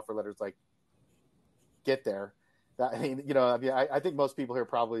templates on your offer letters, like get there. I think most people here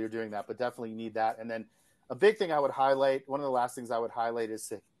probably are doing that, but definitely need that. And then a big thing I would highlight, one of the last things I would highlight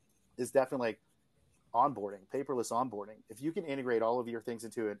is definitely like onboarding, paperless onboarding. If you can integrate all of your things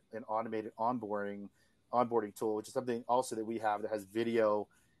into an automated onboarding tool, which is something also that we have that has video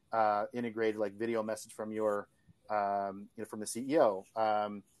integrated, like video message from your, from the CEO,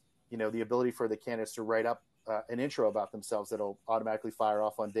 the ability for the candidates to write up an intro about themselves that'll automatically fire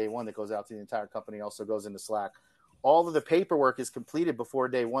off on day one, that goes out to the entire company, also goes into Slack. All of the paperwork is completed before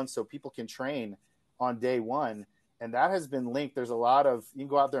day one, so people can train on day one. And that has been linked. There's a lot of, you can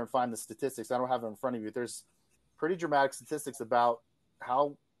go out there and find the statistics. I don't have them in front of you. There's pretty dramatic statistics about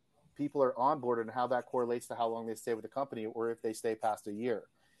how people are onboarded and how that correlates to how long they stay with the company, or if they stay past a year,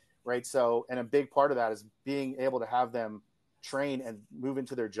 right? So, and a big part of that is being able to have them train and move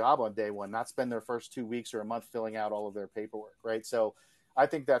into their job on day one, not spend their first 2 weeks or a month filling out all of their paperwork, right? So I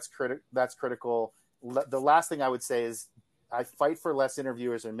think that's critical. The last thing I would say is I fight for less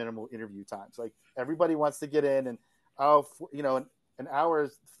interviewers and minimal interview times. Like, everybody wants to get in and, an hour,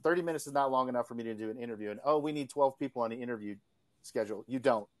 30 minutes is not long enough for me to do an interview. And, we need 12 people on the interview schedule. You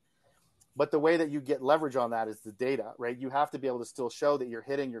don't. But the way that you get leverage on that is the data, right? You have to be able to still show that you're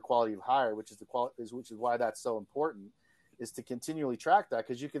hitting your quality of hire, which is why that's so important, is to continually track that.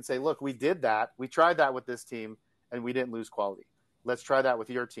 Because you can say, look, we did that. We tried that with this team and we didn't lose quality. Let's try that with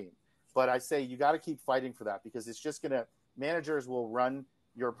your team. But I say you got to keep fighting for that, because it's just managers will run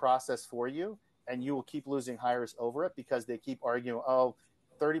your process for you, and you will keep losing hires over it because they keep arguing,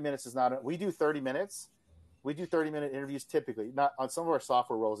 30 minutes is not, we do 30 minutes. We do 30-minute interviews typically. Not on some of our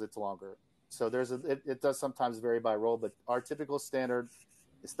software roles, it's longer. So it does sometimes vary by role, but our typical standard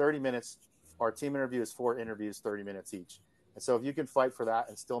is 30 minutes. Our team interview is 4 interviews, 30 minutes each. And so if you can fight for that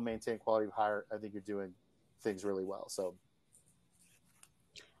and still maintain quality of hire, I think you're doing things really well. So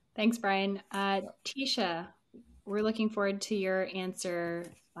thanks, Brian. Tisha, we're looking forward to your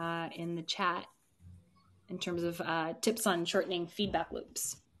answer in the chat in terms of tips on shortening feedback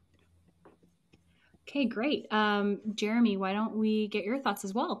loops. Okay, great. Jeremy, why don't we get your thoughts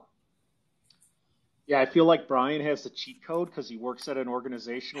as well? Yeah, I feel like Brian has the cheat code because he works at an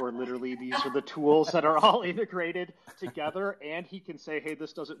organization where literally these are the tools that are all integrated together, and he can say, hey,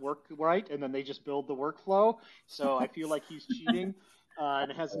 this doesn't work right, and then they just build the workflow. So I feel like he's cheating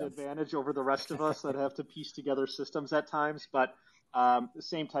and has an advantage over the rest of us that have to piece together systems at times. But the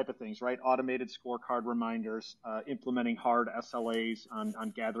same type of things, right? Automated scorecard reminders, implementing hard SLAs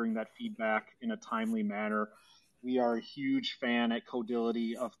on gathering that feedback in a timely manner. We are a huge fan at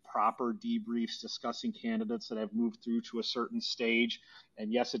Codility of proper debriefs discussing candidates that have moved through to a certain stage.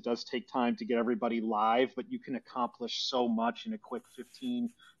 And yes, it does take time to get everybody live, but you can accomplish so much in a quick 15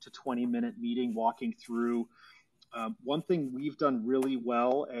 to 20-minute meeting walking through. One thing we've done really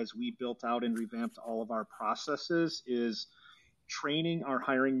well as we built out and revamped all of our processes is training our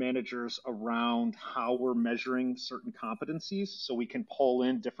hiring managers around how we're measuring certain competencies so we can pull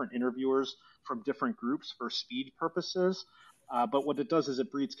in different interviewers from different groups for speed purposes. But what it does is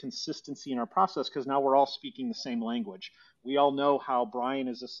it breeds consistency in our process, because now we're all speaking the same language. We all know how Brian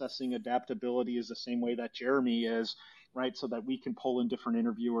is assessing adaptability is the same way that Jeremy is, right? So that we can pull in different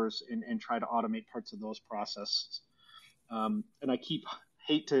interviewers and try to automate parts of those processes. And I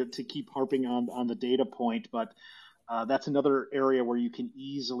hate to keep harping on the data point, but that's another area where you can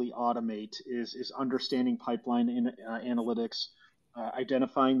easily automate is understanding pipeline analytics,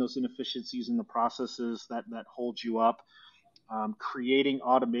 identifying those inefficiencies in the processes that hold you up, creating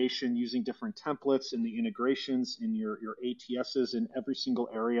automation using different templates and the integrations in your ATSs in every single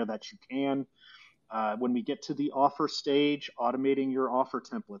area that you can. When we get to the offer stage, automating your offer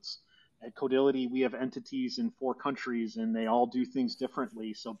templates. At Codility, we have entities in 4 countries, and they all do things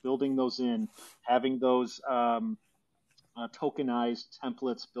differently. So building those in, having those tokenized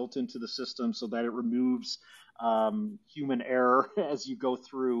templates built into the system so that it removes human error as you go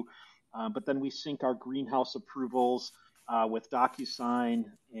through. But then we sync our greenhouse approvals with DocuSign,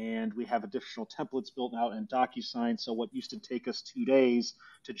 and we have additional templates built out in DocuSign. So what used to take us 2 days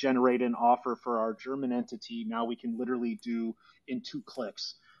to generate an offer for our German entity, now we can literally do in 2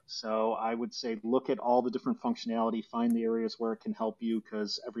 clicks. So I would say look at all the different functionality, find the areas where it can help you,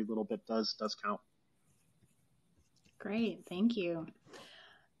 because every little bit does count. Great, thank you.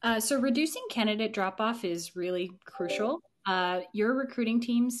 So reducing candidate drop-off is really crucial. Your recruiting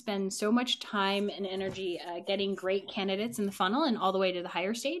team spends so much time and energy getting great candidates in the funnel and all the way to the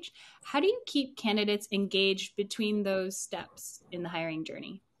hire stage. How do you keep candidates engaged between those steps in the hiring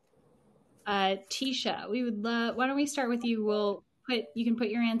journey? Tisha, we would love, why don't we start with you? You can put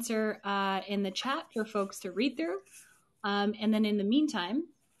your answer in the chat for folks to read through. And then in the meantime,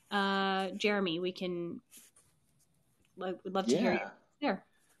 Jeremy, we'd love to hear you there.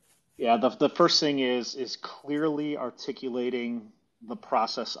 Yeah, the first thing is clearly articulating the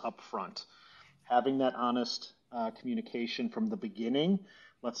process up front. Having that honest communication from the beginning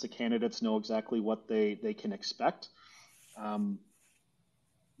lets the candidates know exactly what they can expect.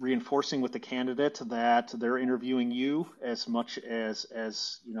 Reinforcing with the candidate that they're interviewing you as much as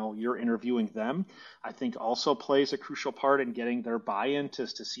you're interviewing them, I think also plays a crucial part in getting their buy-in to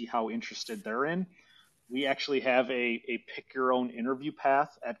see how interested they're in. We actually have a pick your own interview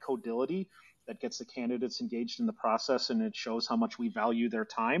path at Codility that gets the candidates engaged in the process, and it shows how much we value their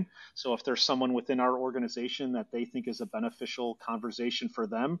time. So if there's someone within our organization that they think is a beneficial conversation for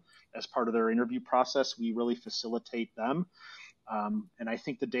them as part of their interview process, we really facilitate them. And I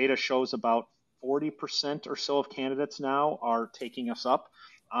think the data shows about 40% or so of candidates now are taking us up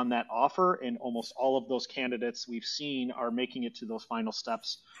on that offer, and almost all of those candidates we've seen are making it to those final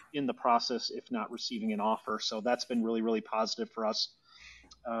steps in the process, if not receiving an offer. So that's been really, really positive for us.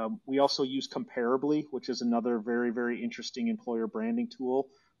 We also use Comparably, which is another very, very interesting employer branding tool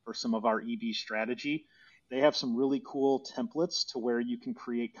for some of our EB strategy. They have some really cool templates to where you can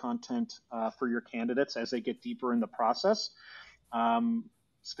create content for your candidates as they get deeper in the process,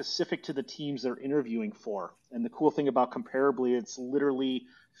 specific to the teams they're interviewing for. And the cool thing about Comparably, it's literally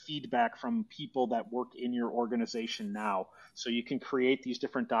feedback from people that work in your organization now. So you can create these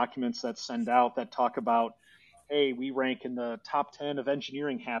different documents that send out that talk about, hey, we rank in the top 10 of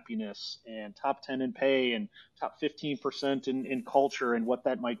engineering happiness and top 10 in pay and top 15% in culture and what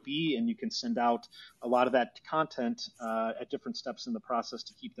that might be. And you can send out a lot of that content at different steps in the process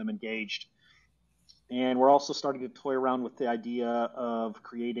to keep them engaged. And we're also starting to toy around with the idea of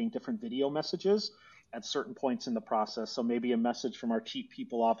creating different video messages at certain points in the process. So maybe a message from our chief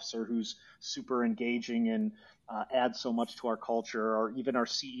people officer who's super engaging and adds so much to our culture, or even our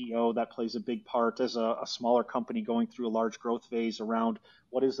CEO that plays a big part as a smaller company going through a large growth phase around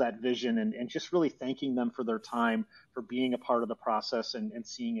what is that vision, and just really thanking them for their time, for being a part of the process and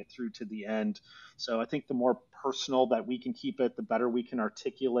seeing it through to the end. So I think the more personal that we can keep it, the better we can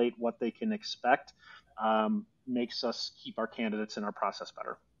articulate what they can expect, makes us keep our candidates in our process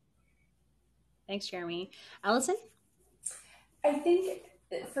better. Thanks, Jeremy. Allison? I think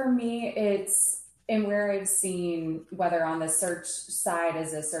for me, it's, and where I've seen, whether on the search side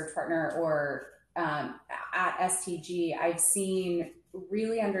as a search partner or at STG, I've seen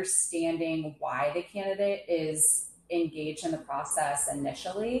really understanding why the candidate is engaged in the process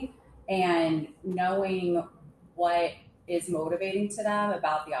initially and knowing what is motivating to them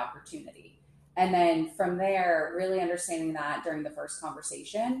about the opportunity. And then from there, really understanding that during the first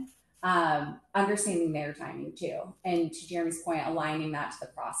conversation, understanding their timing too. And to Jeremy's point, aligning that to the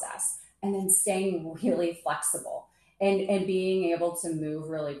process. And then staying really flexible and being able to move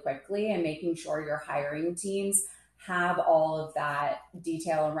really quickly and making sure your hiring teams have all of that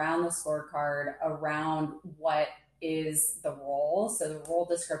detail around the scorecard, around what is the role, so the role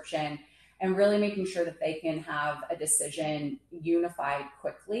description, and really making sure that they can have a decision unified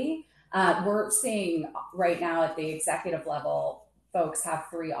quickly. We're seeing right now at the executive level, folks have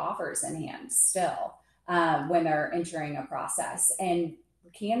 3 offers in hand still when they're entering a process. And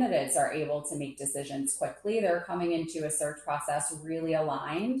candidates are able to make decisions quickly. They're coming into a search process really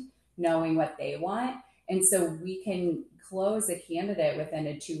aligned, knowing what they want. And so we can close a candidate within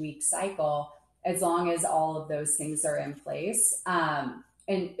a 2-week cycle as long as all of those things are in place.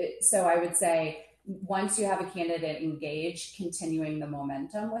 So I would say once you have a candidate engaged, continuing the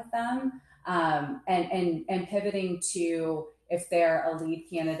momentum with them and pivoting to, if they're a lead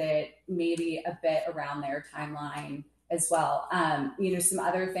candidate, maybe a bit around their timeline as well. Some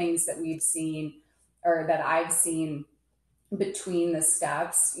other things that we've seen, or that I've seen between the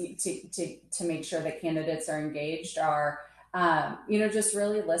steps to make sure that candidates are engaged are, just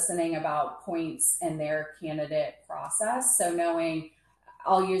really listening about points in their candidate process. So knowing,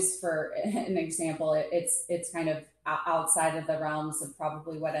 I'll use for an example, it's kind of outside of the realms of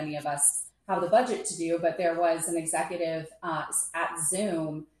probably what any of us have the budget to do, but there was an executive at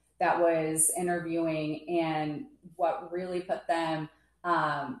Zoom that was interviewing, and what really put them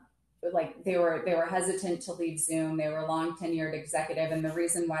they were hesitant to leave Zoom. They were a long tenured executive, and the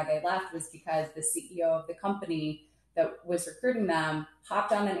reason why they left was because the CEO of the company that was recruiting them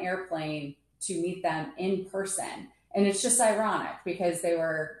hopped on an airplane to meet them in person. And it's just ironic because they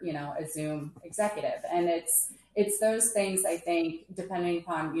were, a Zoom executive. And it's those things, I think, depending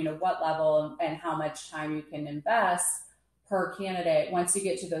upon, what level and how much time you can invest per candidate. Once you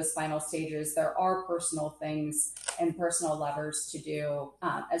get to those final stages, there are personal things and personal levers to do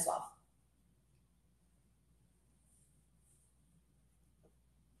as well.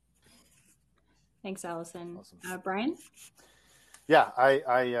 Thanks, Allison. Awesome. Brian? Yeah,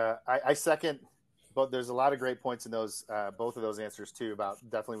 I second, but there's a lot of great points in those, both of those answers too, about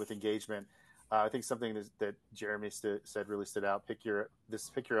definitely with engagement. I think something that Jeremy said really stood out. Pick your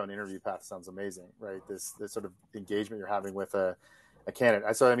own interview path sounds amazing, right? This sort of engagement you're having with a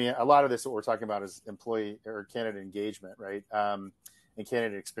candidate. So I mean, a lot of this what we're talking about is employee or candidate engagement, right? And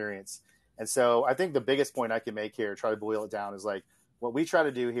candidate experience. And so I think the biggest point I can make here, try to boil it down, is like what we try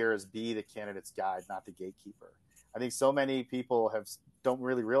to do here is be the candidate's guide, not the gatekeeper. I think so many people don't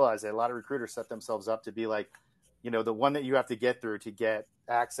really realize that a lot of recruiters set themselves up to be like, the one that you have to get through to get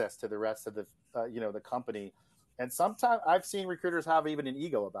access to the rest of the, the company. And sometimes I've seen recruiters have even an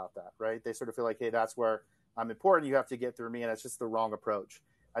ego about that, right? They sort of feel like, hey, that's where I'm important. You have to get through me. And it's just the wrong approach.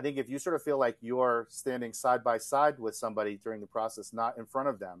 I think if you sort of feel like you're standing side by side with somebody during the process, not in front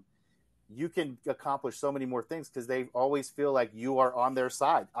of them, you can accomplish so many more things because they always feel like you are on their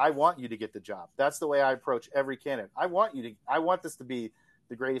side. I want you to get the job. That's the way I approach every candidate. I want this to be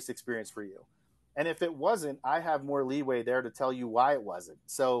the greatest experience for you. And if it wasn't, I have more leeway there to tell you why it wasn't.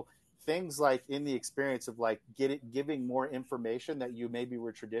 So things like in the experience of like giving more information that you maybe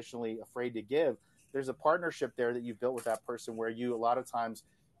were traditionally afraid to give, there's a partnership there that you've built with that person where a lot of times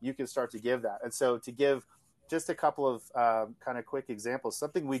you can start to give that. And so to give just a couple of kind of quick examples,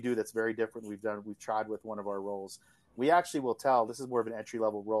 something we do that's very different we've tried with one of our roles. We actually will tell, this is more of an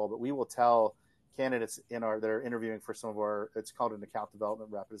entry-level role, but we will tell candidates that are interviewing for some of it's called an account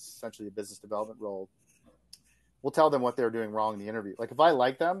development rep. It's essentially a business development role. We'll tell them what they're doing wrong in the interview. Like if I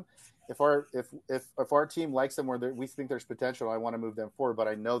like them, if our team likes them, we think there's potential, I want to move them forward, but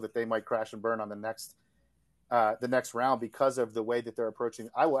I know that they might crash and burn on the next round because of the way that they're approaching,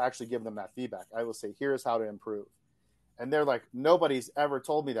 I will actually give them that feedback. I will say, here's how to improve. And they're like, nobody's ever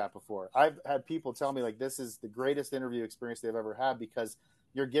told me that before. I've had people tell me like, this is the greatest interview experience they've ever had because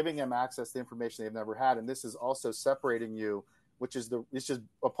you're giving them access to information they've never had. And this is also separating you, which is it's just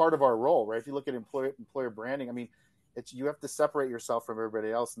a part of our role, right? If you look at employer branding, I mean, you have to separate yourself from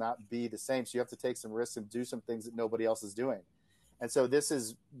everybody else, not be the same. So you have to take some risks and do some things that nobody else is doing. And so this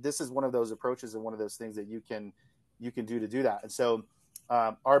is one of those approaches and one of those things that you can do that. And so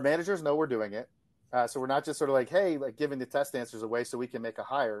our managers know we're doing it. So we're not just sort of like, hey, like giving the test answers away so we can make a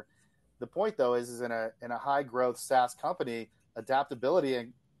hire. The point though is in a high growth SaaS company, adaptability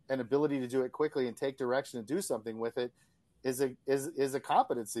and ability to do it quickly and take direction and do something with it is a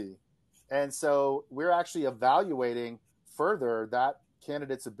competency. And so we're actually evaluating further that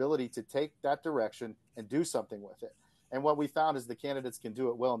candidate's ability to take that direction and do something with it. And what we found is the candidates can do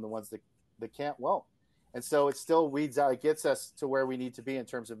it well and the ones that can't won't. And so it still weeds out. It gets us to where we need to be in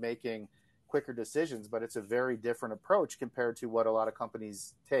terms of making quicker decisions, but it's a very different approach compared to what a lot of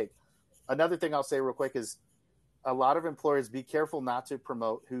companies take. Another thing I'll say real quick is a lot of employers, be careful not to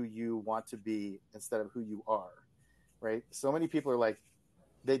promote who you want to be instead of who you are, right? So many people are like,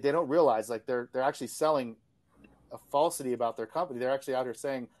 they don't realize like they're actually selling a falsity about their company. They're actually out here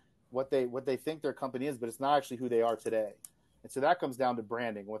saying what they think their company is, but it's not actually who they are today. And so that comes down to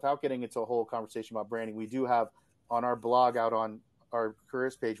branding. Without getting into a whole conversation about branding, we do have on our blog out on our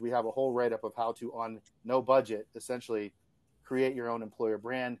careers page, we have a whole write-up of how to, on no budget, essentially create your own employer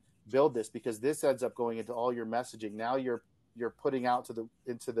brand, build this, because this ends up going into all your messaging. Now you're putting out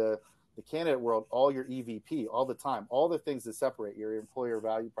into the candidate world all your EVP all the time, all the things that separate your employer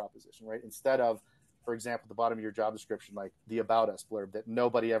value proposition, right? Instead of, for example, the bottom of your job description, like the About Us blurb that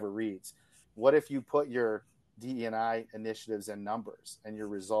nobody ever reads. What if you put your DE&I initiatives and numbers and your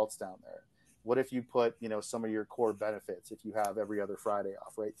results down there? What if you put, some of your core benefits if you have every other Friday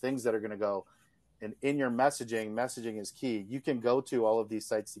off, right? Things that are going to go. And in your messaging is key. You can go to all of these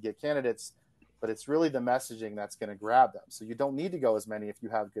sites to get candidates, but it's really the messaging that's going to grab them. So you don't need to go as many if you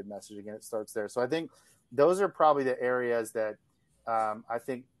have good messaging, and it starts there. So I think those are probably the areas that I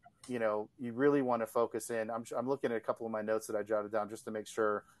think, you really want to focus in. I'm looking at a couple of my notes that I jotted down just to make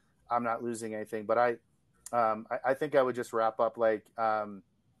sure I'm not losing anything. But I think I would just wrap up like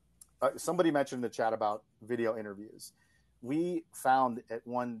somebody mentioned in the chat about video interviews. We found at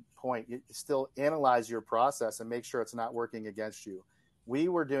one point, you still analyze your process and make sure it's not working against you. We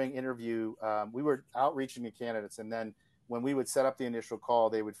were doing we were outreaching to candidates. And then when we would set up the initial call,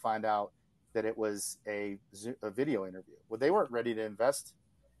 they would find out that it was a video interview. Well, they weren't ready to invest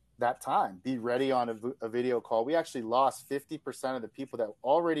that time, be ready on a video call. We actually lost 50% of the people that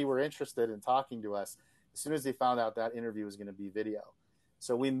already were interested in talking to us as soon as they found out that interview was going to be video.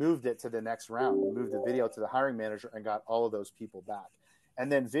 So we moved it to the next round. We moved the video to the hiring manager and got all of those people back.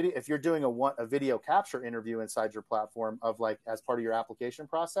 And then if you're doing a video capture interview inside your platform of like as part of your application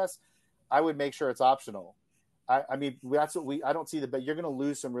process, I would make sure it's optional. I mean, that's what I don't see but you're going to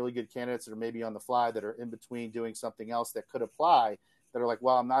lose some really good candidates that are maybe on the fly that are in between doing something else that could apply that are like,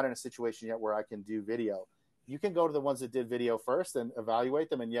 well, I'm not in a situation yet where I can do video. You can go to the ones that did video first and evaluate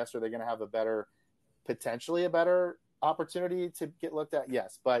them. And yes, are they going to have potentially a better opportunity to get looked at?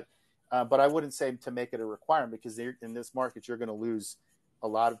 Yes. But I wouldn't say to make it a requirement, because in this market, you're going to lose a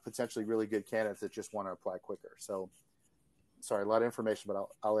lot of potentially really good candidates that just want to apply quicker. So sorry, a lot of information, but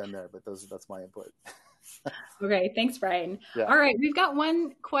I'll end there, but that's my input. Okay, thanks, Brian. Yeah. All right, we've got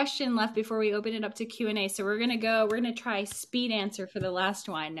one question left before we open it up to Q&A. So we're going to try speed answer for the last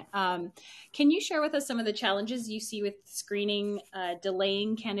one. Can you share with us some of the challenges you see with screening,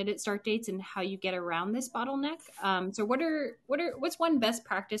 delaying candidate start dates, and how you get around this bottleneck? So what's one best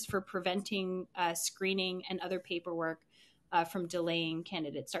practice for preventing screening and other paperwork from delaying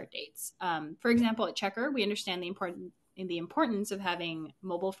candidate start dates? For example, at Checkr, we understand the importance of having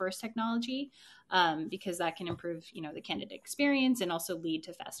mobile first technology, because that can improve, the candidate experience and also lead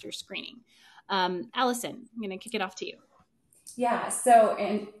to faster screening. Allison, I'm going to kick it off to you. Yeah. So,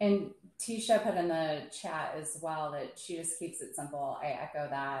 and Tisha put in the chat as well that she just keeps it simple. I echo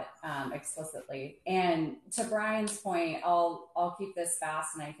that explicitly. And to Brian's point, I'll keep this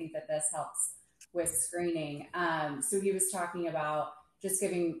fast, and I think that this helps with screening. So he was talking about just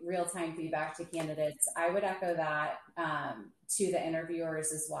giving real-time feedback to candidates. I would echo that to the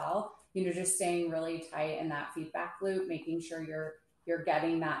interviewers as well. Just staying really tight in that feedback loop, making sure you're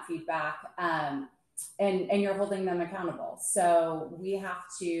getting that feedback, and you're holding them accountable. So we have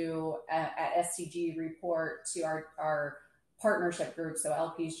to at STG report to our partnership group, so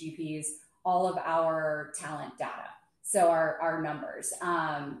LPs, GPs, all of our talent data. So our numbers.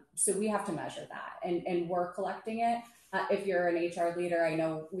 So we have to measure that, and we're collecting it. If you're an HR leader, I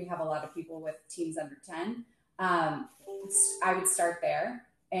know we have a lot of people with teams under 10. I would start there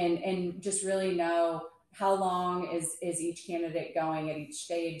and just really know how long is each candidate going at each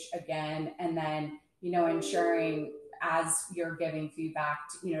stage again. And then, ensuring as you're giving feedback,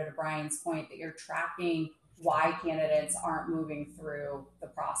 to Brian's point, that you're tracking why candidates aren't moving through the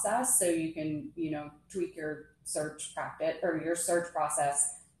process. So you can, tweak your search practice or your search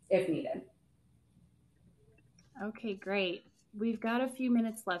process if needed. Okay, great. We've got a few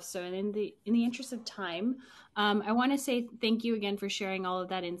minutes left, so in the interest of time, I want to say thank you again for sharing all of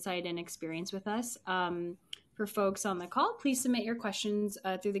that insight and experience with us. For folks on the call, please submit your questions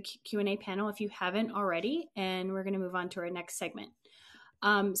through the Q&A panel if you haven't already, and we're going to move on to our next segment.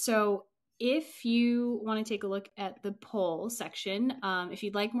 So if you want to take a look at the poll section, if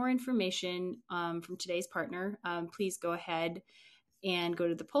you'd like more information from today's partner, please go ahead and go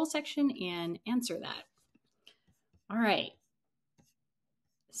to the poll section and answer that. All right.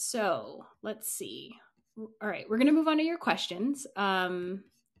 So let's see. All right, we're going to move on to your questions.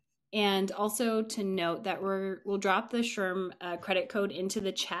 And also to note that we'll drop the SHRM credit code into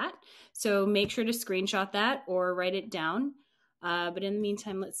the chat. So make sure to screenshot that or write it down. But in the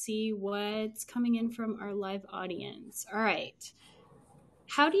meantime, let's see what's coming in from our live audience. All right.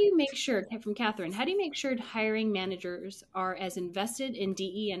 How do you make sure, from Catherine, how do you make sure hiring managers are as invested in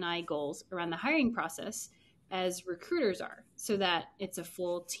DE&I goals around the hiring process as recruiters are, so that it's a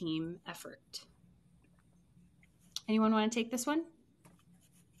full team effort? Anyone want to take this one?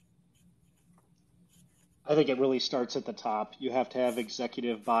 I think it really starts at the top. You have to have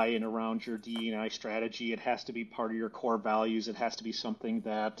executive buy-in around your DE&I strategy. It has to be part of your core values. It has to be something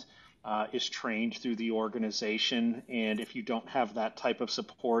that is trained through the organization. And if you don't have that type of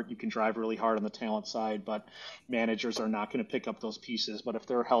support, you can drive really hard on the talent side, but managers are not going to pick up those pieces. But if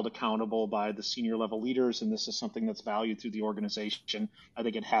they're held accountable by the senior level leaders, and this is something that's valued through the organization, I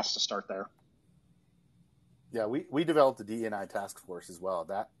think it has to start there. Yeah, we developed a DE&I task force as well.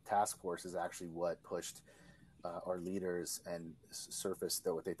 That task force is actually what pushed our leaders and surfaced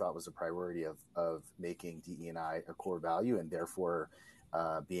what they thought was a priority of making DE&I a core value, and therefore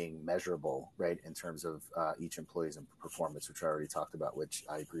being measurable, right, in terms of each employee's performance, which I already talked about, which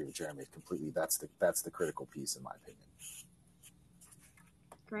I agree with Jeremy completely. That's the critical piece, in my opinion.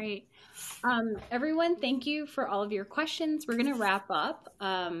 Great. Everyone, thank you for all of your questions. We're going to wrap up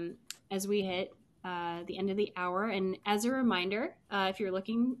as we hit the end of the hour. And as a reminder, if you're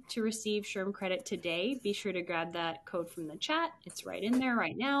looking to receive SHRM credit today, be sure to grab that code from the chat. It's right in there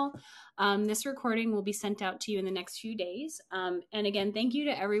right now. This recording will be sent out to you in the next few days. And again, thank you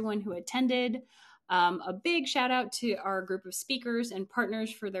to everyone who attended. A big shout out to our group of speakers and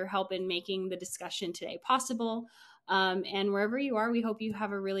partners for their help in making the discussion today possible. And wherever you are, we hope you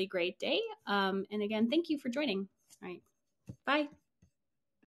have a really great day. And again, thank you for joining. All right. Bye.